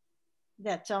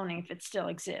that zoning if it still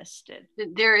existed.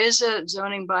 There is a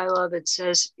zoning bylaw that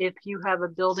says if you have a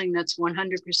building that's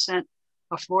 100%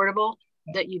 affordable,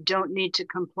 that you don't need to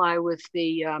comply with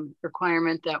the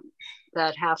requirement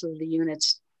that half of the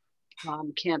units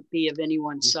can't be of any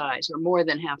one size, or more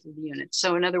than half of the units.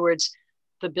 So in other words,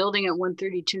 the building at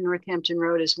 132 Northampton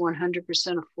Road is 100%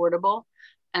 affordable,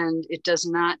 and it does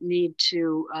not need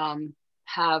to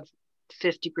have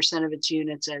 50% of its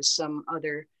units as some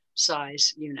other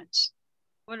size units.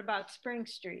 What about Spring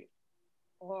Street,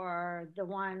 or the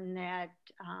one that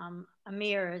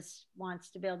Amir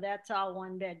wants to build? That's all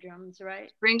one bedrooms,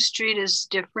 right? Spring Street is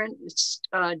different. It's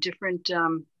different.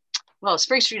 Well,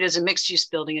 Spring Street is a mixed use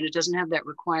building, and it doesn't have that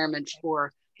requirement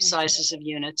for sizes of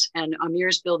units. And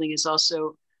Amir's building is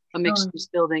also a mixed use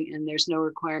building, and there's no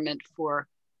requirement for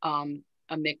a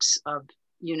mix of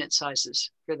unit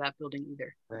sizes for that building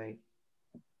either. Right.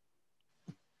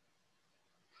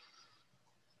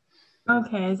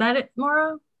 Okay, is that it,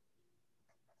 Maura?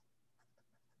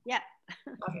 Yeah.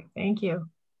 Okay, thank you.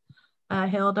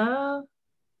 Hilda?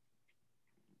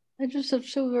 I just have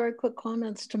two very quick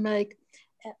comments to make.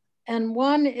 And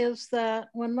one is that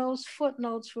when those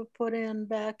footnotes were put in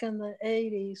back in the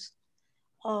 80s,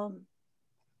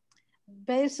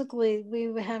 basically we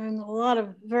were having a lot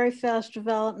of very fast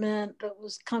development that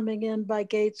was coming in by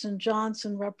Gates and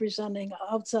Johnson, representing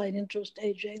outside interest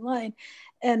AJ Lane,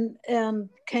 and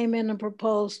came in and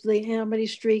proposed the Amity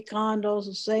Street condos,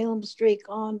 the Salem Street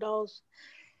condos.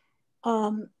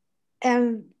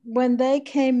 And when they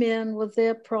came in with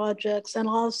their projects, and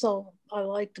also I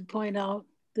like to point out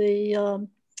the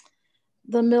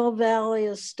Mill Valley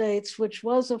Estates, which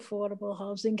was affordable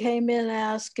housing, came in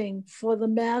asking for the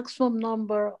maximum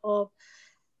number of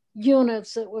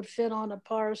units that would fit on a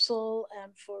parcel.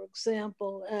 And for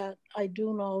example, I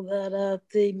do know that at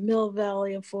the Mill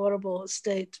Valley Affordable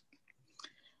Estate,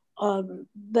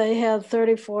 they had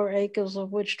 34 acres,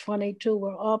 of which 22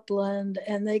 were upland,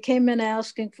 and they came in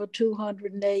asking for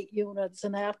 208 units.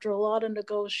 And after a lot of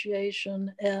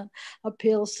negotiation and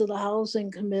appeals to the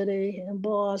Housing Committee in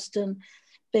Boston,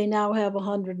 they now have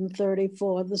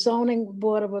 134. The Zoning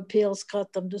Board of Appeals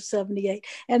cut them to 78.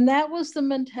 And that was the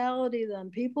mentality then.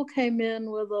 People came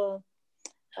in with the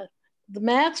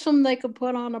maximum they could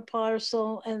put on a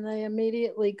parcel, and they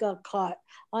immediately got caught.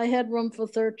 I had room for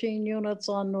 13 units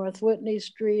on North Whitney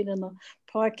Street in a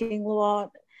parking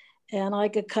lot, and I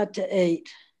could cut to 8.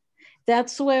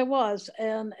 That's the way it was.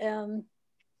 And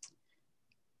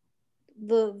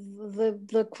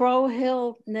the Crow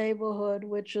Hill neighborhood,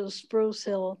 which is Spruce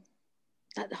Hill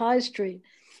at High Street,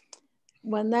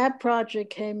 when that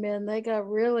project came in, they got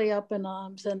really up in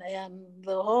arms, and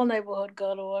the whole neighborhood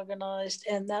got organized,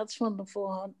 and that's when the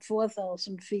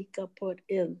 4,000 feet got put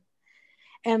in.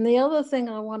 And the other thing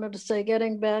I wanted to say,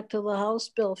 getting back to the House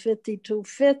Bill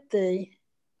 5250,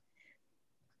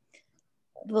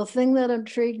 the thing that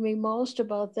intrigued me most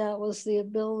about that was the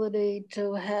ability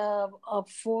to have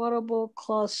affordable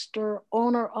cluster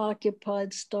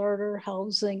owner-occupied starter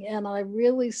housing. And I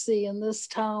really see in this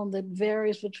town that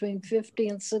varies between 50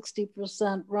 and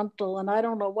 60% rental. And I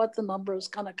don't know what the number is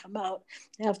going to come out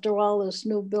after all this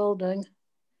new building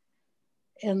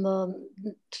in the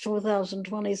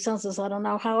 2020 census. I don't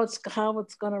know how it's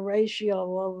going to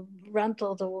ratio of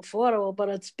rental to affordable, but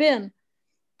it's been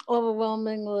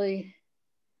overwhelmingly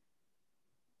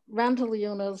rental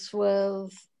units,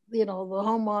 with, you know, the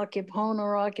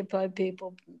owner occupied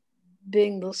people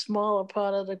being the smaller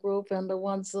part of the group and the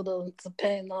ones that are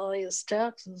paying the highest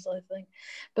taxes, I think.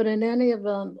 But in any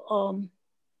event,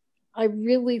 I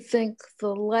really think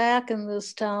the lack in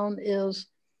this town is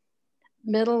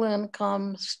middle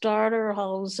income starter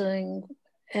housing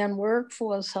and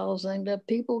workforce housing that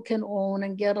people can own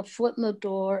and get a foot in the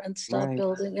door and start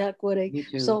building equity. Me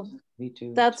too. So Me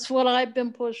too. that's what I've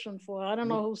been pushing for. I don't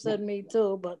know who said me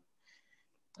too, but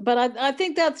I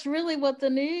think that's really what the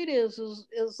need is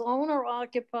owner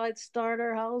occupied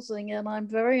starter housing. And I'm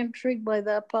very intrigued by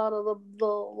that part of the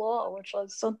law, which I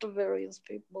sent to various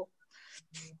people.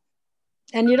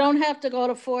 And you don't have to go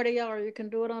to 40R, you can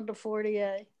do it under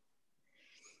 40A.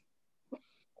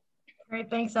 Great,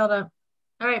 thanks, Elda.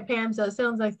 All right, Pam, so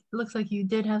it looks like you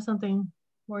did have something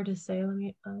more to say. Let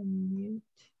me unmute.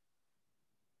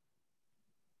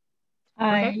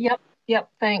 Okay. Yep,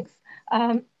 thanks.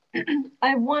 I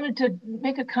wanted to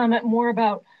make a comment more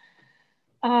about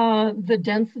the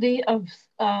density of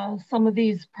some of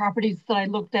these properties that I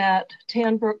looked at: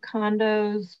 Tanbrook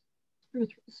condos,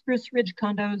 Spruce Ridge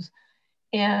condos,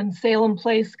 and Salem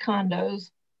Place condos.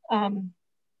 And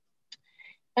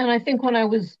I think when I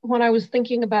was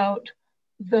thinking about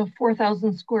the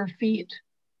 4,000 square feet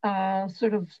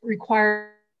sort of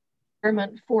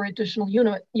requirement for additional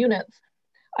units,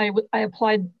 I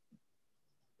applied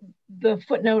the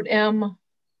footnote M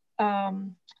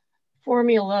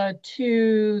formula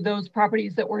to those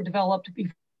properties that were developed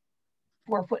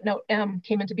before footnote M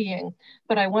came into being.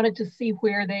 But I wanted to see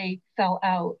where they fell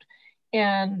out.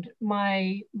 And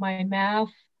my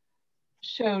math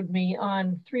showed me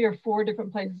on 3 or 4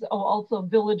 different places, also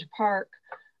Village Park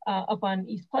up on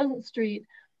East Pleasant Street,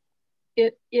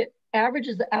 it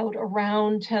averages out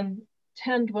around 10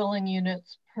 dwelling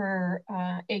units per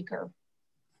acre.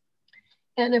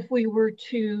 And if we were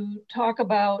to talk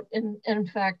about, in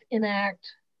fact,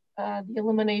 enact the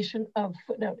elimination of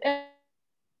footnote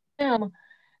M,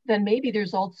 then maybe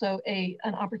there's also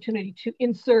an opportunity to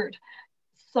insert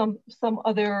some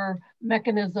other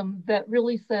mechanism that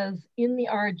really says in the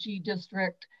RG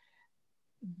district,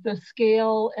 the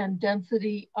scale and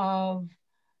density of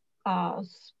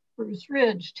Spruce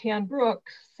Ridge, Tanbrook,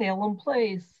 Salem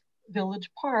Place,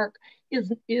 Village Park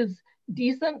is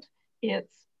decent. It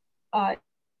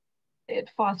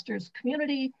fosters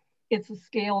community. It's a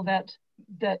scale that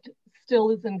still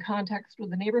is in context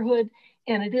with the neighborhood,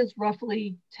 and it is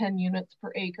roughly 10 units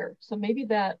per acre. So maybe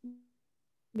that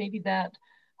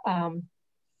and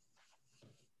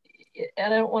I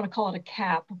don't want to call it a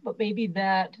cap, but maybe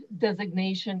that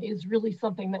designation is really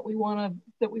something that we want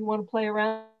to play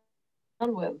around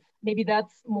with. Maybe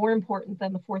that's more important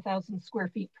than the 4,000 square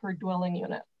feet per dwelling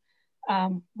unit.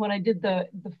 When I did the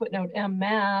footnote M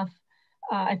math,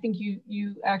 I think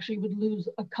you actually would lose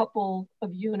a couple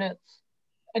of units.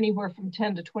 Anywhere from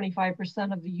 10 to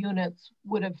 25% of the units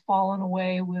would have fallen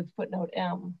away with footnote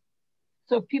M.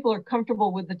 So if people are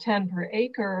comfortable with the 10 per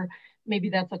acre, maybe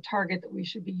that's a target that we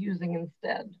should be using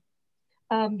instead.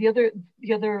 The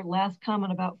other last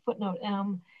comment about footnote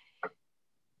M,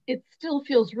 it still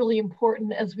feels really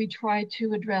important as we try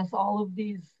to address all of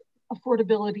these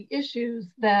affordability issues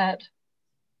that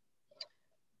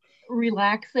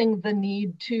relaxing the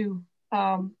need to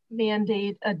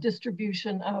mandate a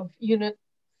distribution of unit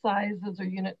sizes or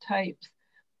unit types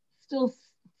still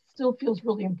feels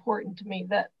really important to me.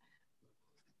 That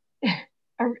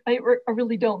I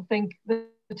really don't think the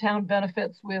town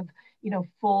benefits with, you know,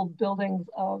 full buildings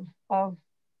of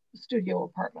studio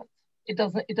apartments. It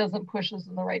doesn't push us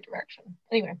in the right direction.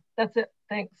 Anyway, that's it.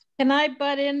 Thanks. Can I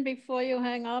butt in before you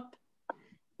hang up?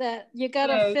 That you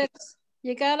gotta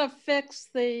fix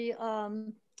the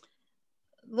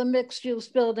mixed use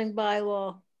building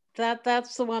bylaw.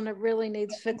 That's the one that really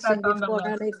needs fixing before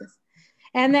anything.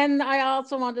 And then I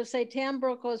also want to say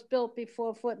Tambrook was built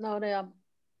before footnote M.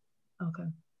 Okay.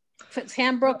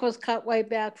 Tambrook was cut way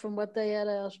back from what they had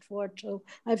asked for too.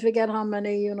 I forget how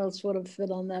many units would have fit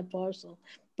on that parcel,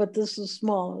 but this is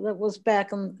smaller. That was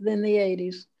back in the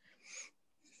 80s.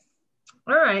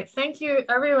 All right, thank you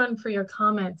everyone for your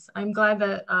comments. I'm glad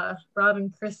that Rob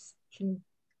and Chris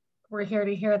were here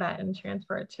to hear that and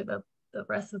transfer it to the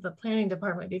rest of the planning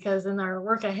department, because in our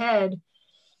work ahead,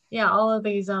 yeah, all of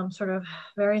these sort of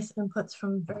various inputs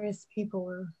from various people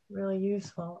were really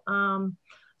useful.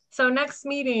 So next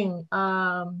meeting,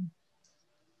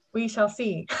 we shall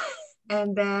see.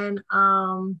 And then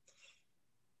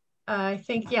I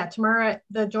think, yeah, tomorrow at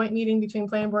the joint meeting between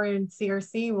Planning Board and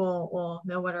CRC, we'll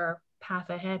know what our path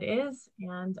ahead is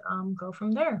and go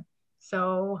from there.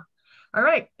 So, all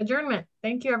right, adjournment.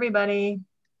 Thank you, everybody.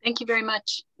 Thank you very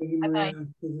much. Thank you, Maria. Bye-bye.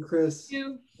 Thank you, Chris. Thank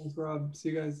you. Thanks, Rob. See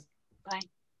you guys. Bye.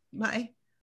 Bye.